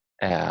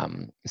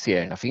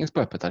serierna finns på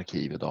Öppet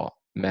arkiv idag,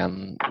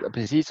 men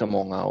precis som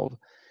många av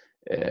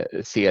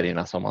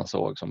serierna som man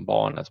såg som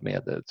barn,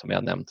 som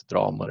jag nämnt,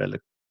 dramor eller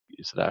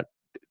sådär,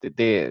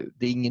 det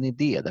är ingen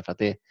idé därför att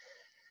det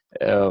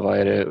vad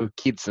är det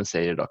kidsen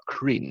säger idag,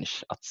 cringe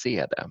att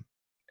se det.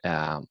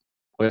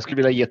 Och jag skulle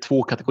vilja ge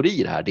 2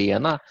 kategorier här. Det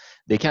ena,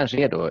 det kanske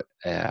är då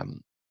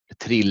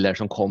thriller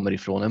som kommer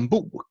ifrån en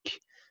bok.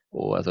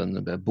 Och alltså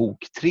en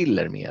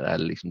boktriller mer,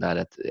 eller liksom där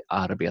ett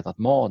arbetat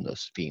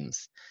manus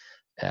finns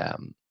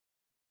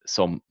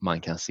som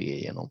man kan se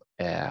igenom.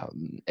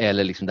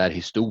 Eller liksom där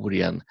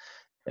historien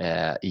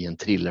i en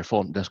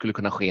thrillerform, den skulle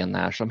kunna ske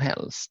när som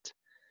helst.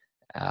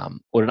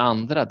 Och den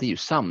andra, det är ju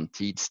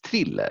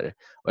samtidstriller.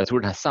 Och jag tror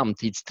den här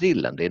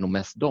samtidstrillen, det är nog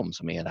mest de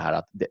som är det här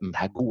att det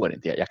här går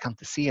inte, jag kan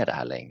inte se det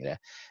här längre.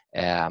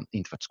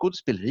 Inte för att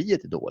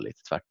skådespeleriet är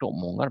dåligt, tvärtom.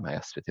 Många av de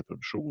här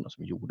SVT-produktionerna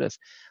som gjordes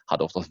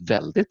hade oftast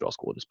väldigt bra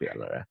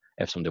skådespelare,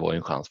 eftersom det var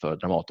en chans för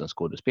Dramatens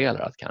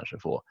skådespelare att kanske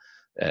få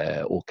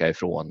åka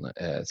ifrån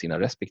sina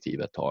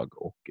respektive ett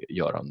tag och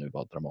göra nu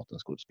vad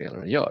Dramatens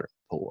skådespelare gör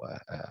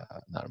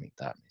när de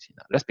inte är med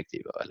sina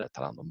respektive eller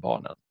tar hand om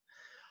barnen.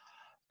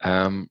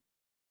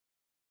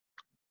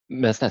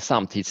 Men sådana här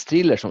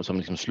samtidstriller som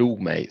liksom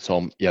slog mig,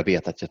 som jag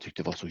vet att jag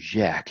tyckte var så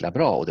jäkla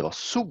bra, och det var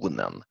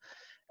Zonen.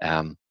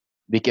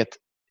 Vilket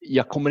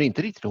jag kommer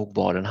inte riktigt ihåg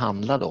vad den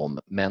handlade om,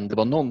 men det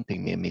var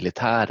någonting med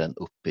militären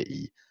uppe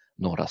i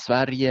norra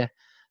Sverige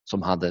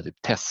som hade typ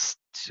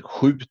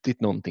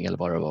testskjutit någonting eller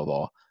vad det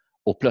var,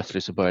 och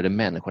plötsligt så började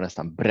människor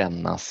nästan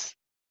brännas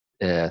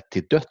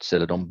till döds,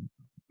 eller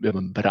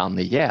de brann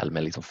ihjäl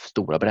med liksom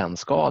stora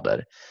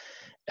brännskador.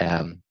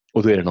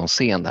 Och då är det någon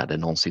scen där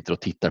någon sitter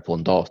och tittar på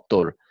en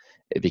dator,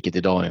 vilket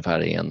idag ungefär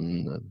är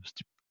en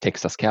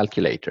Texas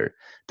Calculator,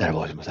 där det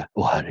var som så här,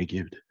 åh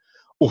herregud,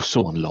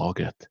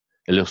 ozonlagret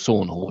eller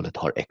ozonhålet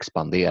har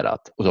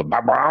expanderat, och så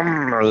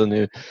bam,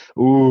 nu,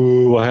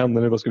 vad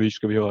händer nu, vad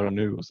ska vi göra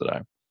nu, och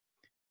sådär.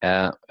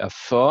 Jag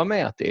för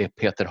mig att det är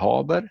Peter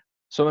Haber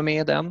som är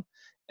med i den.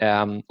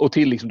 Och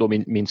till liksom då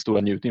min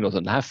stora njutning då, så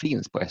den här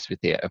finns på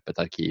SVT Öppet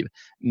arkiv,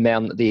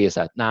 men det är så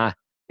här, nej,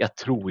 jag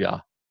tror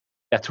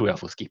jag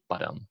får skippa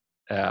den.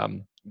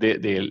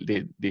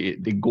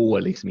 Det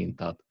går liksom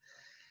inte att,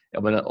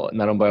 jag menar,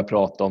 när de börjar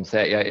prata om, så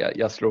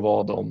jag slår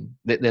vad om,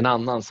 det är en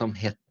annan som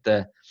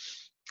hette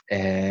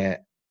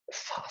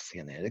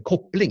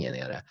Kopplingen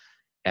är det,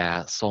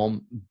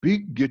 som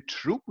bygger,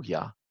 tror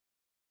jag,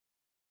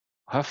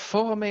 har jag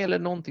för mig eller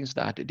någonting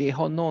sådär,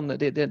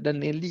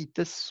 den är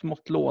lite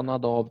smått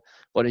lånad av,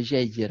 var det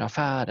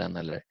Geijeraffären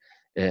eller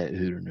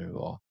hur det nu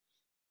var,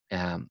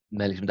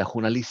 men liksom där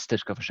journalister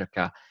ska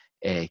försöka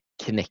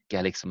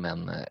knäcka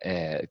liksom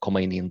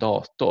komma in i en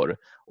dator,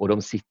 och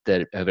de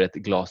sitter över ett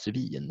glas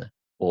vin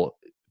och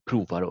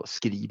provar och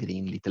skriver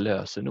in lite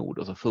lösenord,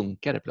 och så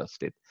funkar det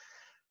plötsligt.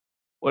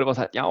 Och det var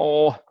så här,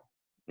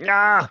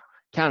 ja,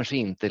 kanske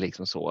inte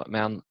liksom så,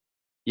 men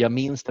jag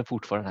minns det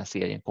fortfarande, den här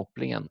serien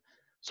Kopplingen,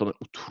 som en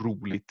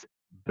otroligt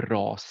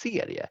bra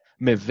serie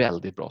med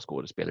väldigt bra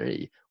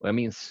skådespeleri. Och jag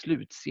minns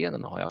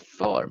slutscenen, har jag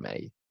för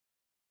mig.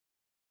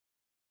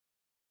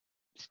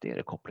 Det är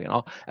det Kopplingen.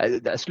 Ja,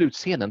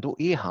 slutscenen, då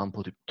är han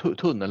på typ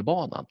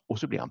tunnelbanan, och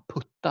så blir han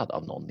puttad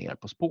av någon ner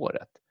på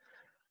spåret.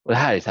 Och det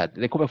här är så här,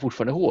 det kommer jag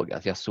fortfarande ihåg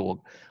att jag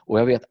såg, och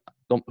jag vet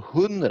de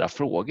 100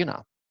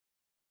 frågorna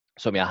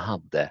som jag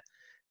hade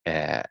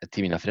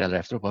till mina föräldrar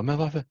efteråt. Men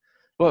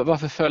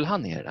varför föll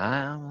han ner?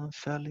 Nej, han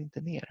föll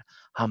inte ner.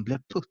 Han blev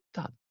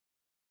puttad.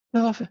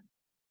 Men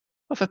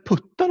varför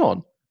puttar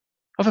någon?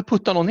 Varför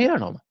puttar någon ner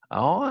honom?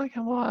 Ja,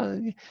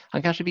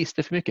 han kanske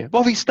visste för mycket.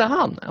 Vad visste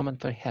han? Ja, men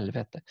för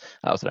helvete.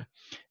 Ja, sådär.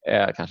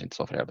 Kanske inte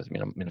så för helvete,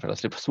 mina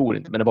föräldrar svor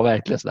inte, men det var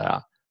verkligen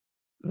sådär.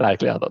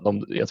 Verkligen,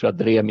 jag tror att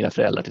drev mina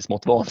föräldrar till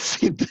smått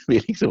vansinnigt.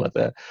 Liksom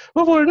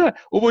vad var det där?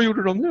 Och vad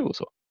gjorde de nu? Och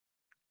så.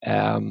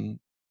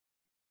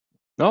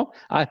 Ja,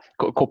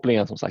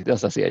 Kopplingen som sagt,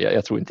 dessa serier,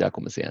 jag tror inte jag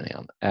kommer se den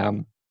igen.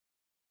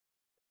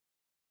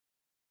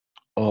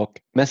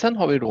 Men sen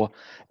har vi då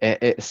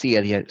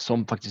serier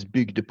som faktiskt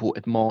byggde på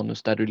ett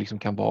manus där du liksom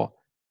kan vara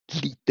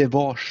lite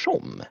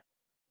varsom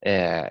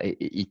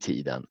i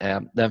tiden.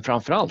 Den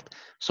framförallt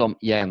som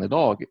jag än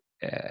idag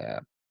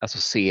alltså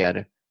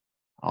ser,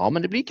 ja,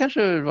 men det blir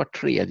kanske var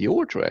 3:e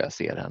år tror jag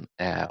ser den,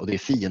 och det är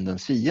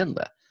Fiendens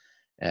fiende.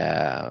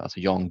 Alltså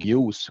Jan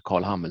Guillous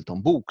Carl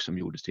Hamilton-bok som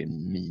gjordes till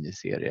en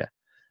miniserie,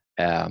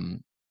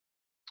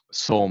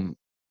 som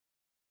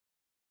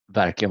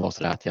verkligen var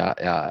så att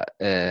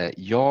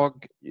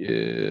jag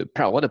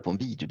praoade på en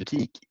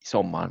videobutik i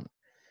sommaren,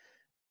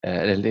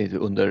 eller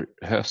under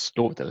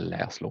höstlovet eller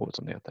läslovet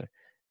som det heter,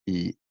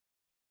 i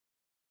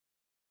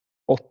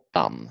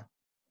 8:an.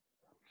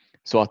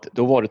 Så att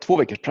då var det 2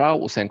 veckors prao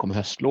och sen kom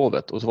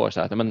höstlovet och så var det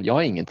så här, men jag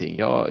har ingenting,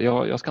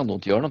 jag ska nog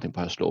inte göra någonting på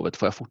höstlovet,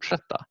 får jag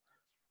fortsätta?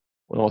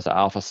 Och de var så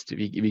här, fast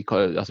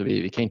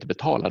vi kan inte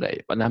betala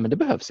dig. Nej, men det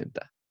behövs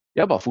inte.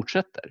 Jag bara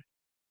fortsätter.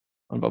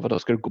 Och bara, vadå,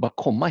 ska du bara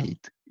komma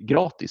hit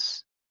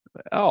gratis?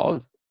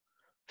 Ja,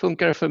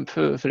 funkar det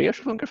för er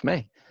så funkar det för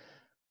mig.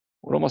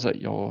 Och de var så här,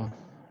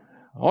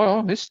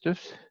 ja, visst.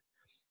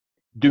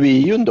 Du är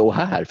ju ändå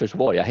här, för så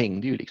var jag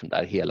hängde ju liksom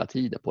där hela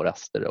tiden på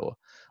raster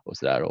och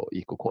så där och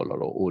gick och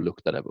kollade och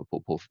luktade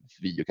på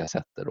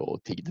videokassetter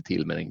och tiggde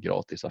till med en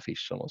gratis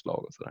affisch av något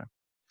slag och så där.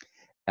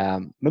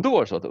 Men då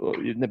var det så att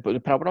när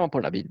praoade man på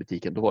den här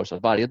videobutiken, då var det så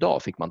att varje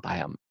dag fick man ta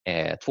hem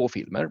 2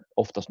 filmer,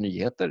 oftast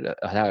nyheter,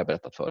 det här har jag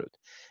berättat förut.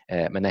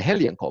 Men när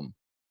helgen kom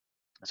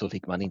så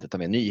fick man inte ta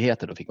med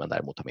nyheter, då fick man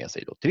däremot ta med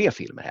sig 3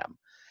 filmer hem.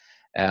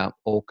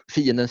 Och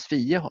Fiendens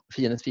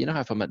fiende har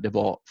jag för mig, det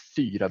var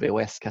 4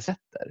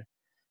 VHS-kassetter.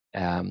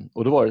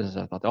 Och då var det så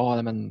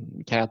att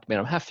men kan jag ta med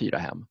de här 4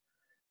 hem?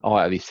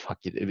 Ja, visst,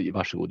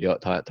 varsågod,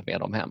 jag tar med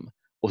dem hem.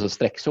 Och så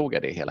sträcksåg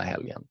jag det hela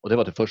helgen. Och det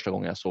var det första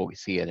gången jag såg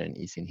serien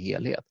i sin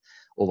helhet.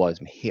 Och var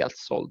liksom helt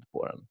såld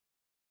på den.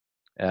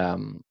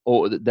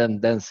 Och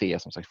den ser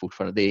jag som sagt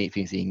fortfarande. Det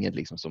finns inget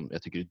liksom som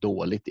jag tycker är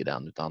dåligt i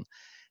den. Utan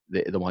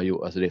de har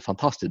ju, alltså det är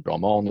fantastiskt bra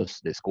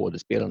manus. Det är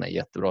skådespelarna är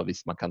jättebra.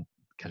 Visst, man kan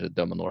kanske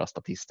döma några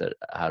statister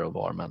här och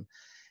var. Men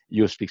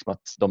just liksom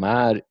att de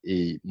är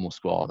i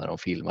Moskva när de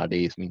filmar. Det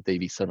är som inte i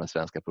vissa av de här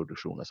svenska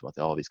produktionerna som att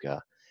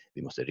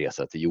vi måste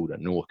resa till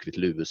jorden. Nu åker vi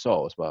till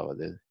USA. Och så bara,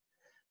 det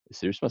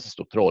ser ut som att det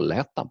står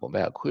Trollhättan på en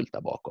vägskylt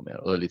där bakom er.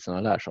 Och lite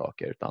sådana där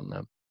saker.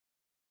 Utan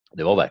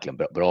det var verkligen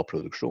bra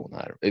produktion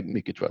här.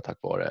 Mycket tror jag tack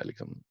vare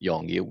liksom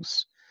Jan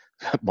Guillous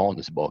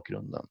manus i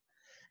bakgrunden.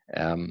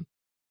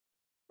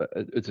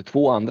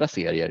 2 andra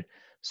serier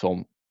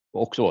som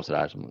också var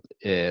sådär.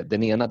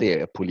 Den ena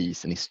det är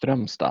Polisen i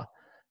Strömstad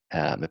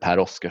med Per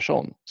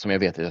Oscarsson. Som jag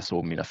vet att jag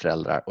såg mina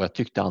föräldrar. Och jag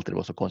tyckte alltid det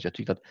var så konstigt. Jag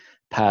tyckte att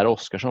Per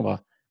Oscarsson var...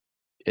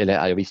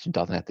 Eller jag visste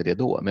inte att han hette det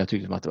då. Men jag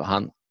tyckte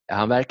att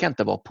han verkar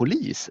inte vara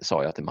polis,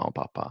 sa jag till mamma och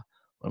pappa.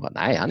 Och de bara,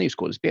 nej, han är ju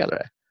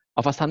skådespelare.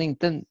 Ja, fast han är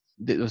inte...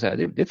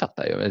 Det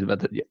fattar jag.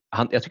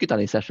 Jag tycker inte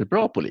han är särskilt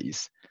bra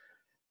polis.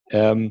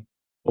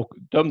 Och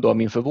döm då av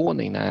min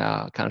förvåning när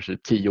jag kanske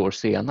 10 år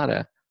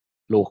senare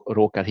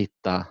råkar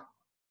hitta...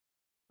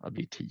 Det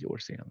blir 10 år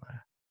senare.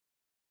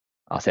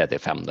 Jag säger att det är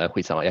 5,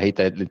 skitsamma. Jag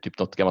hittade typ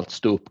något gammalt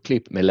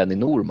ståuppklipp med Lenny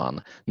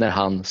Norman när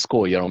han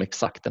skojar om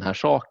exakt den här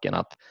saken.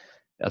 Att,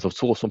 alltså,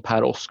 så som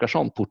Per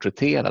Oscarsson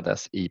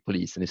porträtterades i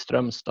Polisen i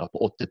Strömstad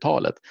på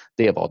 80-talet,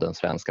 det var den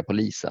svenska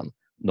polisen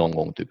någon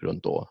gång typ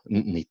runt då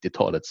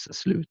 90-talets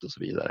slut och så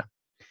vidare.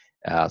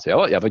 Så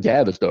jag var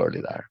jävligt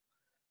dörlig där.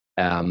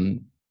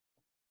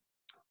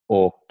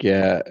 Och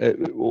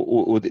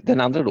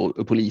den andra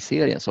då,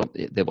 polisserien, så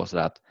det var så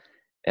att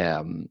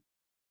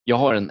jag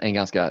har en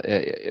ganska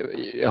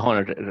jag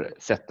har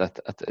ett sätt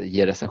att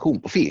ge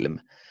recension på film.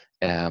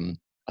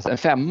 Alltså en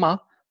 5,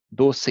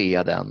 då ser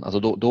jag den, alltså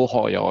då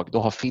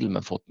har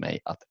filmen fått mig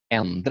att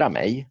ändra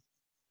mig.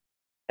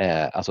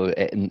 Alltså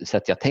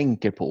sätt jag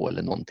tänker på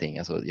eller någonting.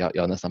 Alltså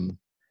jag nästan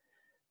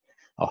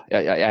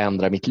jag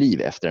ändrar mitt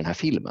liv efter den här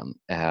filmen.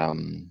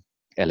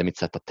 Eller mitt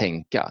sätt att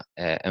tänka.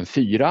 En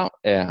 4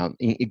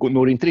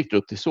 når inte riktigt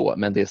upp till så,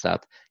 men det är så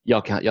att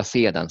jag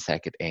ser den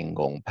säkert en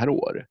gång per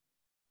år.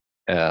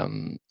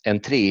 En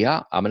 3,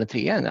 men en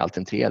 3 är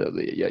alltid en 3.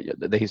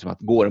 Det är som att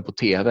går den på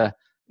tv,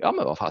 ja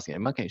men vad fan,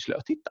 man kan ju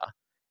slötitta.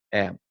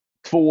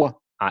 2,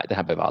 nej, det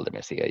här behöver jag aldrig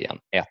mer se igen.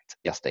 1,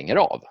 jag stänger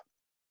av.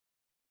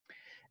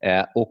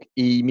 Och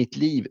i mitt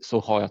liv så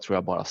har jag tror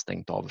jag bara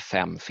stängt av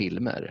 5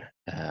 filmer.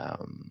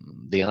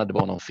 Det ena det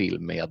var någon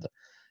film med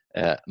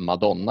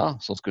Madonna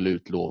som skulle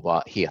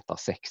utlova heta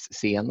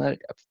sexscener.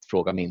 Jag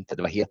frågar mig inte,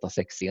 det var heta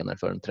sexscener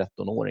för en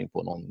 13-åring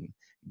på någon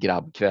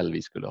grabbkväll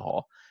vi skulle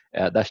ha.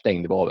 Där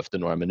stängde vi av efter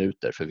några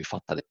minuter för vi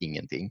fattade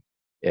ingenting.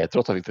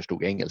 Trots att vi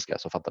förstod engelska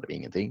så fattade vi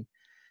ingenting.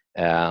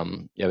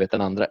 Jag vet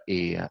den andra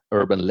är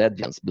Urban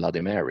Legends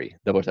Bloody Mary.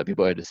 Det var så att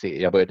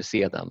jag började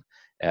se den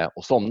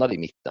och somnade i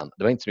mitten.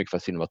 Det var inte så mycket för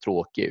att filmen var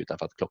tråkig utan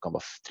för att klockan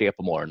var 3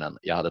 på morgonen.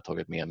 Jag hade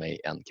tagit med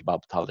mig en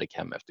kebabtallrik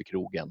hem efter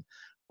krogen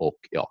och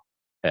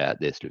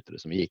det slutade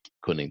som gick.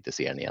 Kunde inte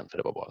se den igen för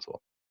det var bara så.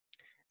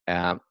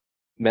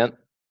 Men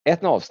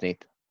ett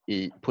avsnitt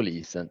i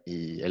Polisen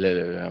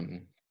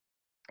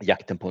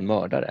Jakten på en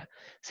mördare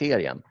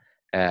serien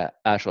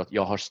är så att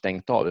jag har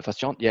stängt av.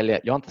 Fast jag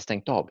har inte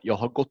stängt av. Jag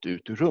har gått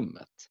ut ur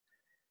rummet.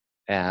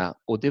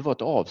 Och det var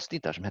ett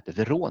avsnitt där som hette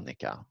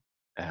Veronica.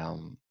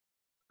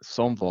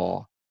 Som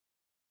var...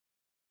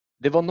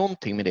 Det var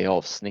någonting med det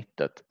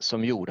avsnittet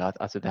som gjorde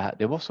att alltså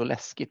det var så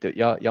läskigt.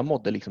 Jag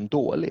mådde liksom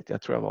dåligt.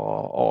 Jag tror jag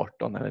var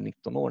 18 eller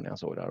 19 år när jag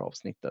såg det här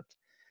avsnittet.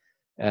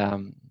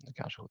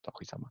 Kanske 17,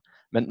 skitsamma.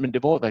 Men det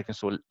var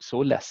verkligen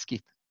så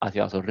läskigt att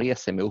jag alltså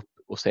reser mig upp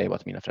och säger bara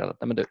till mina föräldrar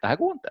att nej, men det här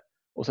går inte.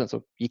 Och sen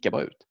så gick jag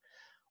bara ut.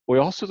 Och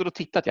jag har suttit och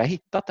tittat. Jag har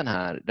hittat den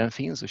här. Den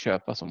finns att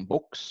köpa som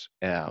box.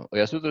 Och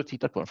jag har suttit och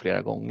tittat på den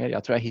flera gånger.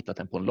 Jag tror jag har hittat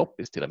den på en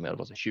loppis till och med. Det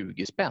var så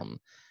 20 spänn.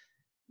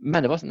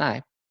 Men det var så,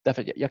 nej.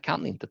 Därför att jag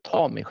kan inte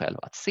ta mig själv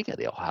att se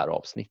det här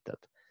avsnittet.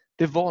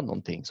 det var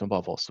någonting som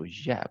bara var så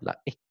jävla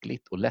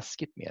äckligt och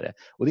läskigt med det.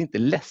 Och det är inte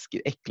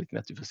läskigt äckligt med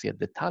att du får se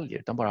detaljer,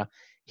 utan bara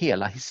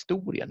hela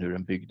historien, hur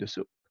den byggdes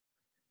upp.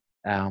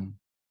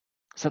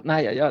 Så att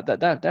nej,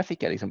 där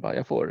fick jag liksom bara,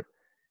 jag får,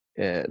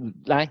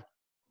 nej,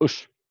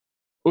 usch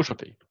och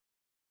fy.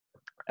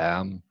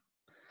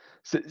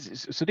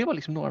 Så det var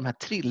liksom några av de här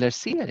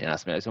thrillerserierna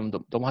som jag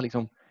liksom, de har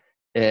liksom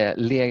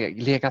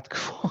legat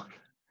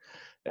kvar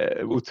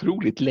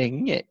otroligt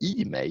länge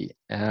i mig.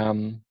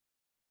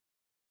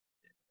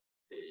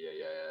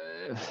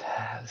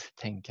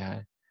 Tänk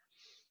här.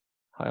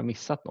 Har jag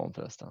missat någon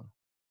förresten?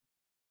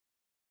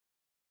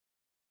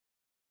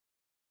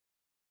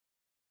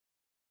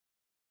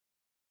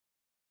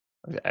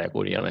 Jag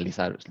går igenom en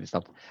lista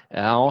snabbt.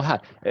 Ja,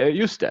 här.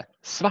 Just det.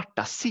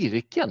 Svarta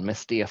cirkeln med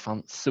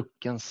Stefan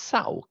Sucken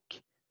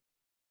Sauk.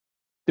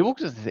 Det var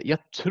också,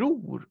 jag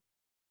tror,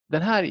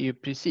 den här är ju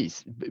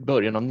precis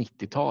början av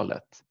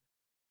 90-talet.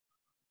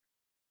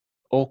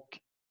 Och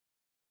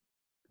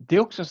det är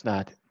också så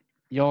där att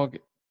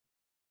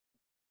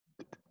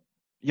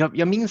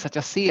jag minns att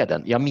jag ser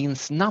den. Jag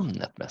minns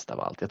namnet mest av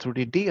allt. Jag tror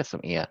det är det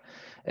som är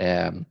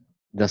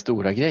den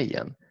stora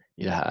grejen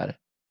i det här.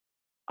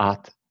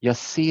 Att jag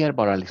ser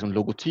bara liksom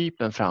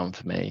logotypen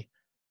framför mig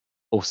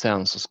och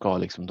sen så ska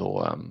liksom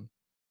då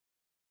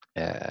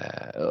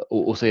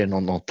och så är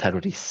det någon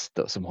terrorist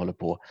som håller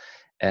på.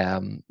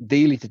 Det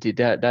är lite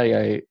där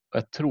jag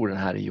tror den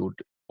här är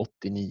gjord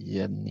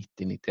 89,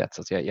 90, 91,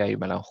 så jag är ju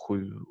mellan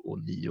 7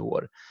 och 9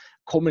 år.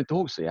 Kommer inte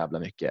ihåg så jävla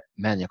mycket,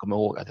 men jag kommer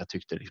ihåg att jag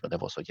tyckte liksom att det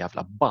var så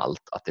jävla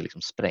ballt att det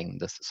liksom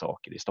sprängdes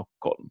saker i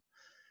Stockholm.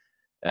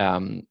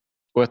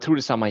 Och jag tror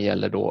det samma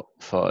gäller då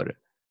för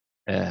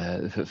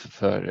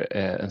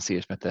en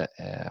serie som heter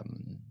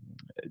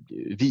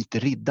Vit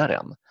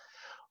riddaren.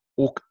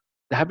 Och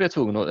det här blev jag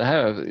tvungen att, det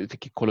här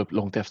fick jag kolla upp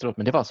långt efteråt,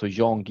 men det var alltså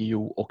Jan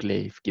Guillou och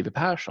Leif GW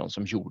Persson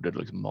som gjorde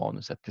liksom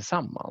manuset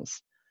tillsammans.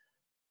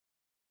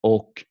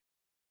 Och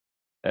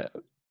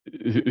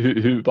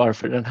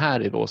varför den här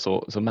är då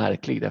så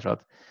märklig, därför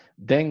att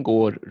den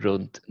går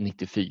runt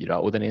 94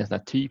 och den är en sån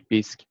här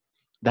typisk,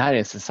 det här är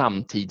en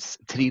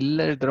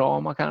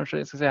samtidstriller-drama kanske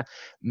jag ska säga,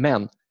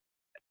 men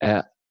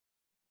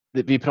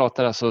vi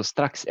pratar alltså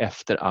strax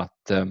efter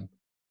att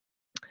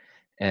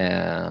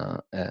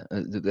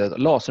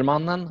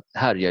Lasermannen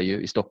härjar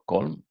ju i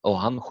Stockholm och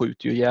han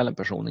skjuter ju ihjäl en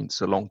person inte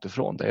så långt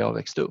ifrån där jag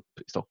växte upp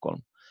i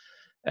Stockholm.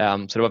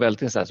 Så det var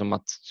väldigt så här, som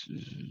att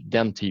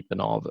den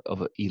typen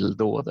av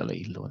illdåd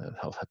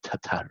eller av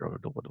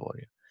terrordåd var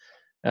det ju.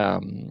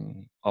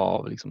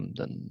 Av liksom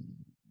den,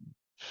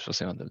 så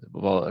säger man,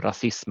 vad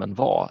rasismen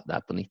var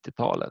där på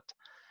 90-talet.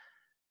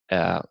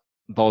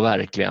 Var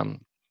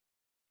verkligen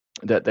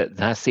den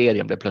här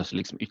serien blev plötsligt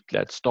liksom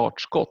ytterligare ett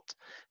startskott.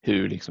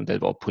 Hur liksom det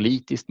var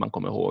politiskt, man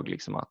kommer ihåg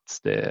liksom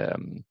att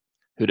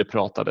hur det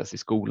pratades i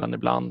skolan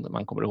ibland.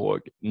 Man kommer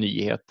ihåg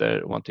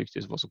nyheter och man tyckte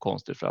det var så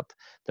konstigt för att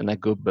den här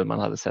gubben man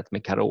hade sett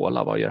med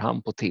Carola, vad gör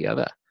han på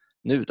tv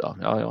nu då?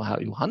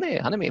 Jo, han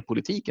är med i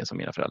politiken som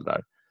mina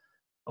föräldrar.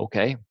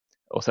 Okej.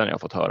 Och sen har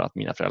jag fått höra att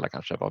mina föräldrar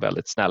kanske var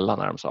väldigt snälla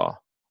när de sa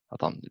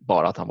att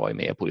han var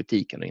med i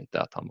politiken och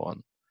inte att han var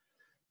en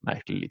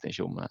märklig liten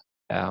tjomme.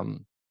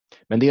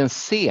 Men det är en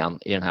scen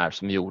i den här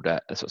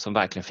som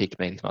verkligen fick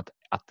mig liksom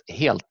att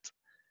helt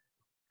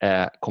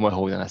komma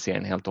ihåg den här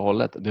serien helt och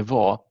hållet. Det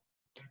var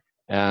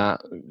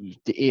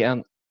det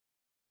är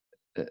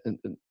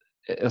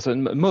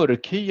en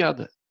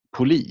mörkhyad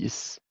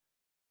polis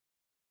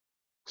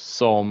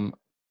som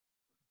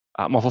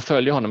man får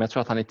följa honom. Jag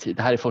tror att han är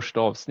det här är första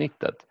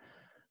avsnittet.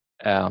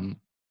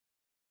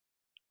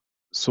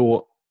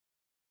 Så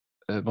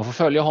man får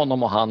följa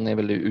honom och han är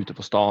väl ute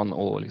på stan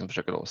och liksom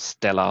försöker då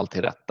ställa allt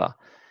till rätta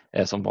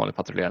som vanlig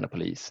patrullerande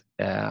polis.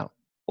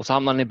 Och så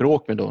hamnar han i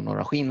bråk med då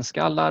några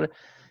skinnskallar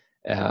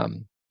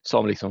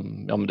som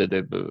liksom, ja men det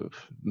är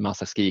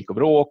massa skrik och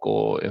bråk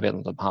och jag vet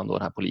inte om han då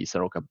den här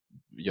polisen råkar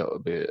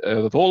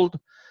övervåld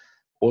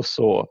och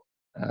så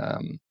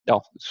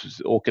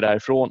åker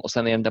därifrån och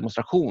sen är en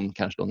demonstration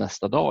kanske då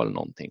nästa dag eller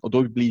någonting och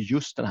då blir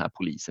just den här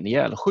polisen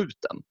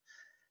ihjälskjuten.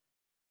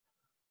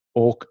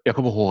 Och jag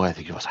kommer ihåg att jag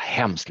tyckte det var så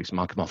hemskt.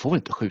 Liksom, man får väl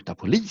inte skjuta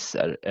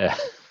poliser.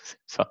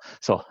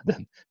 Så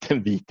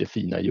den vite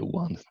fina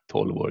Johan,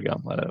 12 år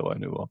gammal eller vad det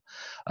nu var.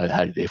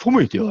 Det får man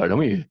ju inte göra.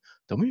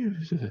 De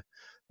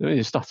är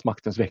ju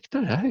statsmaktens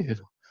väktare. De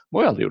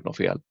har ju aldrig gjort något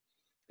fel.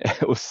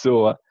 Och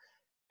så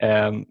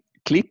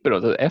klipper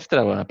då, efter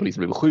att den här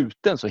polisen blev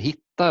skjuten så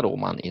hittar då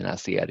man i den här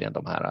serien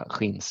de här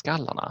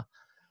skinnskallarna.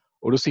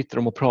 Och då sitter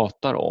de och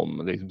pratar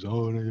om liksom,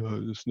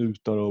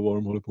 snutar och vad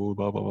de håller på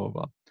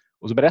och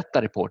och så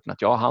berättar reportern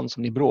att han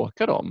som ni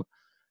bråkade om,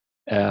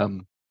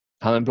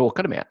 han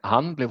bråkade med,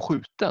 han blev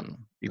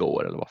skjuten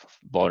igår eller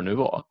vad det nu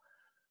var.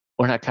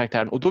 Och den här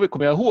karaktären, och då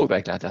kommer jag ihåg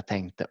verkligen att jag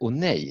tänkte,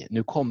 nej,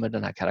 nu kommer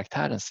den här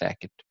karaktären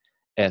säkert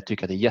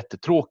tycka att det är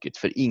jättetråkigt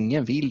för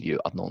ingen vill ju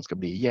att någon ska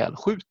bli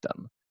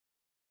ihjälskjuten.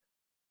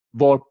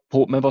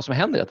 Men vad som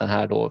händer är att den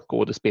här då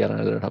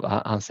skådespelaren,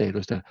 han säger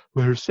just det,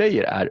 vad du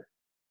säger är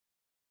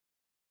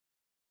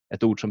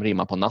ett ord som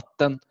rimmar på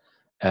natten.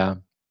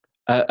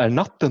 Är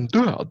natten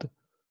död?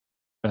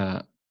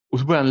 Och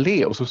så börjar han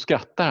le och så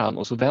skrattar han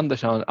och så vänder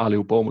sig han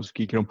allihopa om och så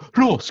skriker de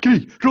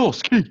raskrig,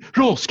 raskrig,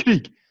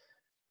 raskrig.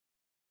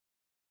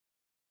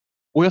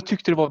 Och jag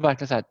tyckte det var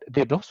verkligen så här,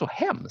 det var så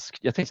hemskt.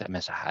 Jag tänkte så här,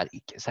 men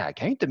så här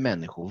kan ju inte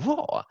människor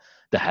vara.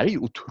 Det här är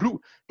ju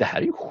det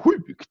här är ju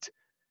sjukt.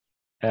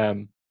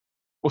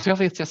 Och så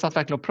jag satt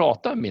verkligen och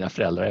pratade med mina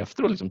föräldrar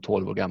efter liksom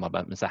 12 år gammal.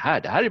 Men det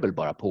här är väl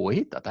bara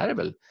påhittat. Det här är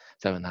väl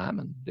så här, nej,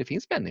 men det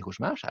finns människor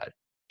som är så här.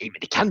 Nej, men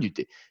det kan ju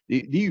inte. Det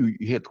är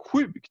ju helt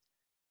sjukt.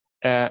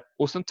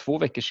 Och sen 2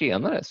 veckor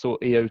senare så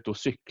är jag ute och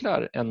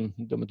cyklar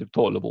de är typ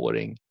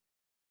 12-åring.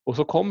 Och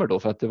så kommer då,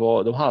 för att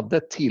de hade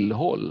ett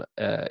tillhåll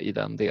i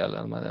den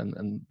delen,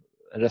 en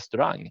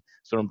restaurang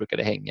så de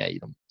brukade hänga i.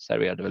 De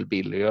serverade väl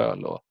billig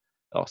öl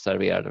och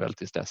serverade väl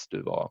tills dess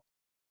du var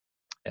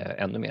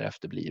ännu mer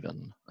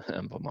efterbliven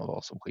än vad man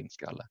var som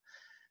skinnskalle.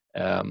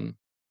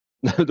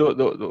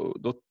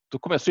 Då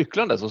kommer jag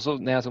cyklandes och så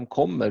när jag som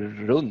kommer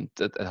runt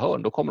ett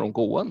hörn, då kommer de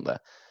gående.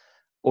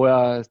 Och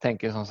jag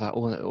tänker så här,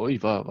 oj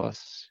vad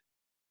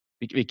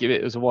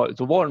så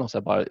var det något så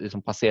här bara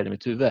liksom passerade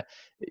mitt huvud.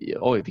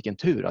 Oj, vilken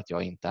tur att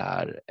jag inte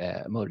är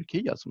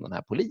mörkhyad som den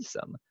här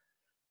polisen.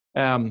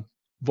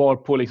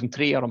 Varpå liksom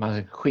 3 av de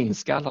här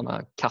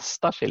skinnskallarna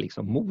kastar sig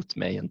liksom mot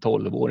mig, en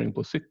 12-åring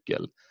på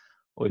cykel,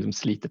 och liksom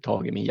sliter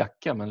tag i min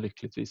jacka, men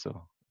lyckligtvis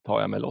så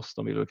tar jag mig loss.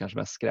 De vill väl kanske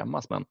mest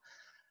skrämmas, men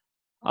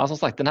som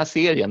sagt, den här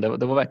serien, det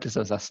var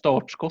verkligen så här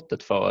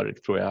startskottet för,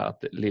 tror jag,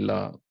 att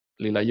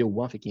lilla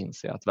Johan fick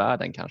inse att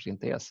världen kanske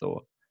inte är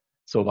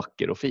så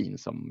vacker och fin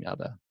som jag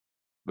hade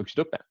vuxit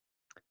upp med.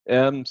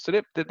 Så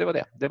det var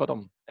det. Det var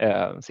de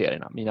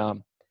serierna.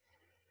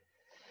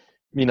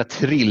 Mina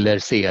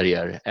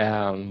thrillerserier.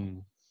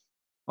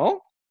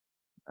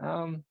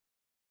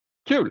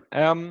 Kul.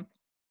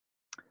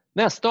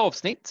 Nästa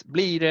avsnitt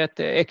blir ett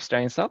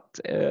extrainsatt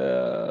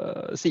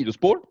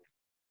sidospår.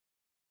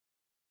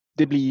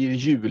 Det blir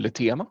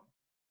jultema.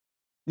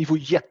 Ni får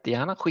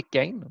jättegärna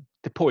skicka in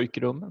till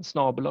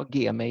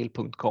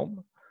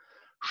pojkrummen@gmail.com.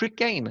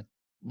 Skicka in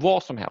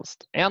vad som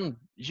helst. En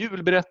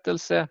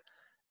julberättelse,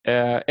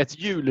 ett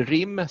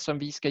julrim som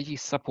vi ska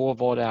gissa på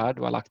vad det är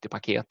du har lagt i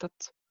paketet.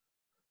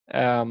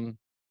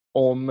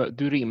 Om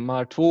du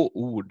rimmar 2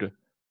 ord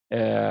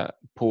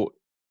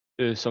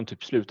som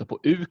typ slutar på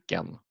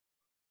uken,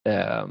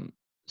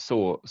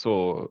 så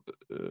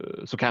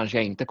kanske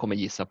jag inte kommer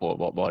gissa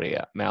på vad det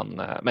är.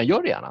 Men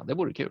gör det gärna, det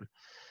vore kul.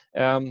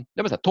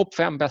 Topp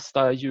 5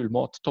 bästa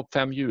julmat, topp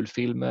 5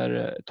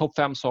 julfilmer, topp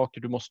 5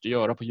 saker du måste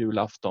göra på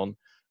julafton.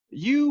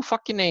 You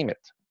fucking name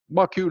it.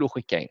 Bara kul att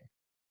skicka in.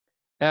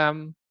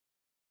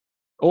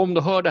 Om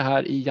du hör det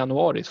här i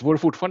januari så får du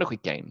fortfarande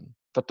skicka in.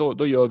 För att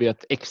då gör vi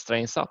ett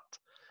extrainsatt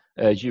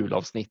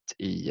julavsnitt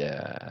vi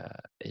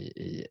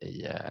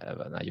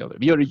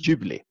gör det i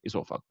juli i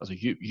så fall. Alltså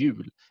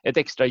ett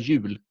extra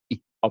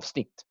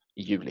julavsnitt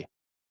i juli.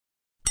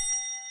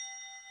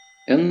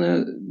 En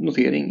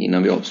notering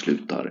innan vi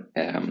avslutar.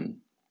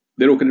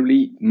 Det råkade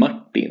bli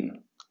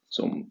Martin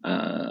som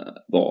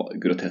var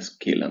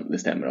groteskkillen. Det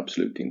stämmer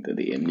absolut inte.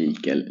 Det är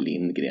Mikael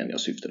Lindgren jag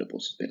syftade på,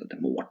 som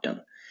spelade Mårten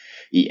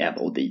i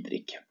Ebba och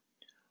Didrik.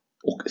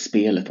 Och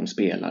spelet de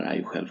spelar är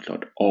ju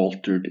självklart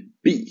Altered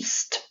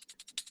Beast.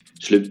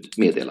 Slut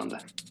meddelande.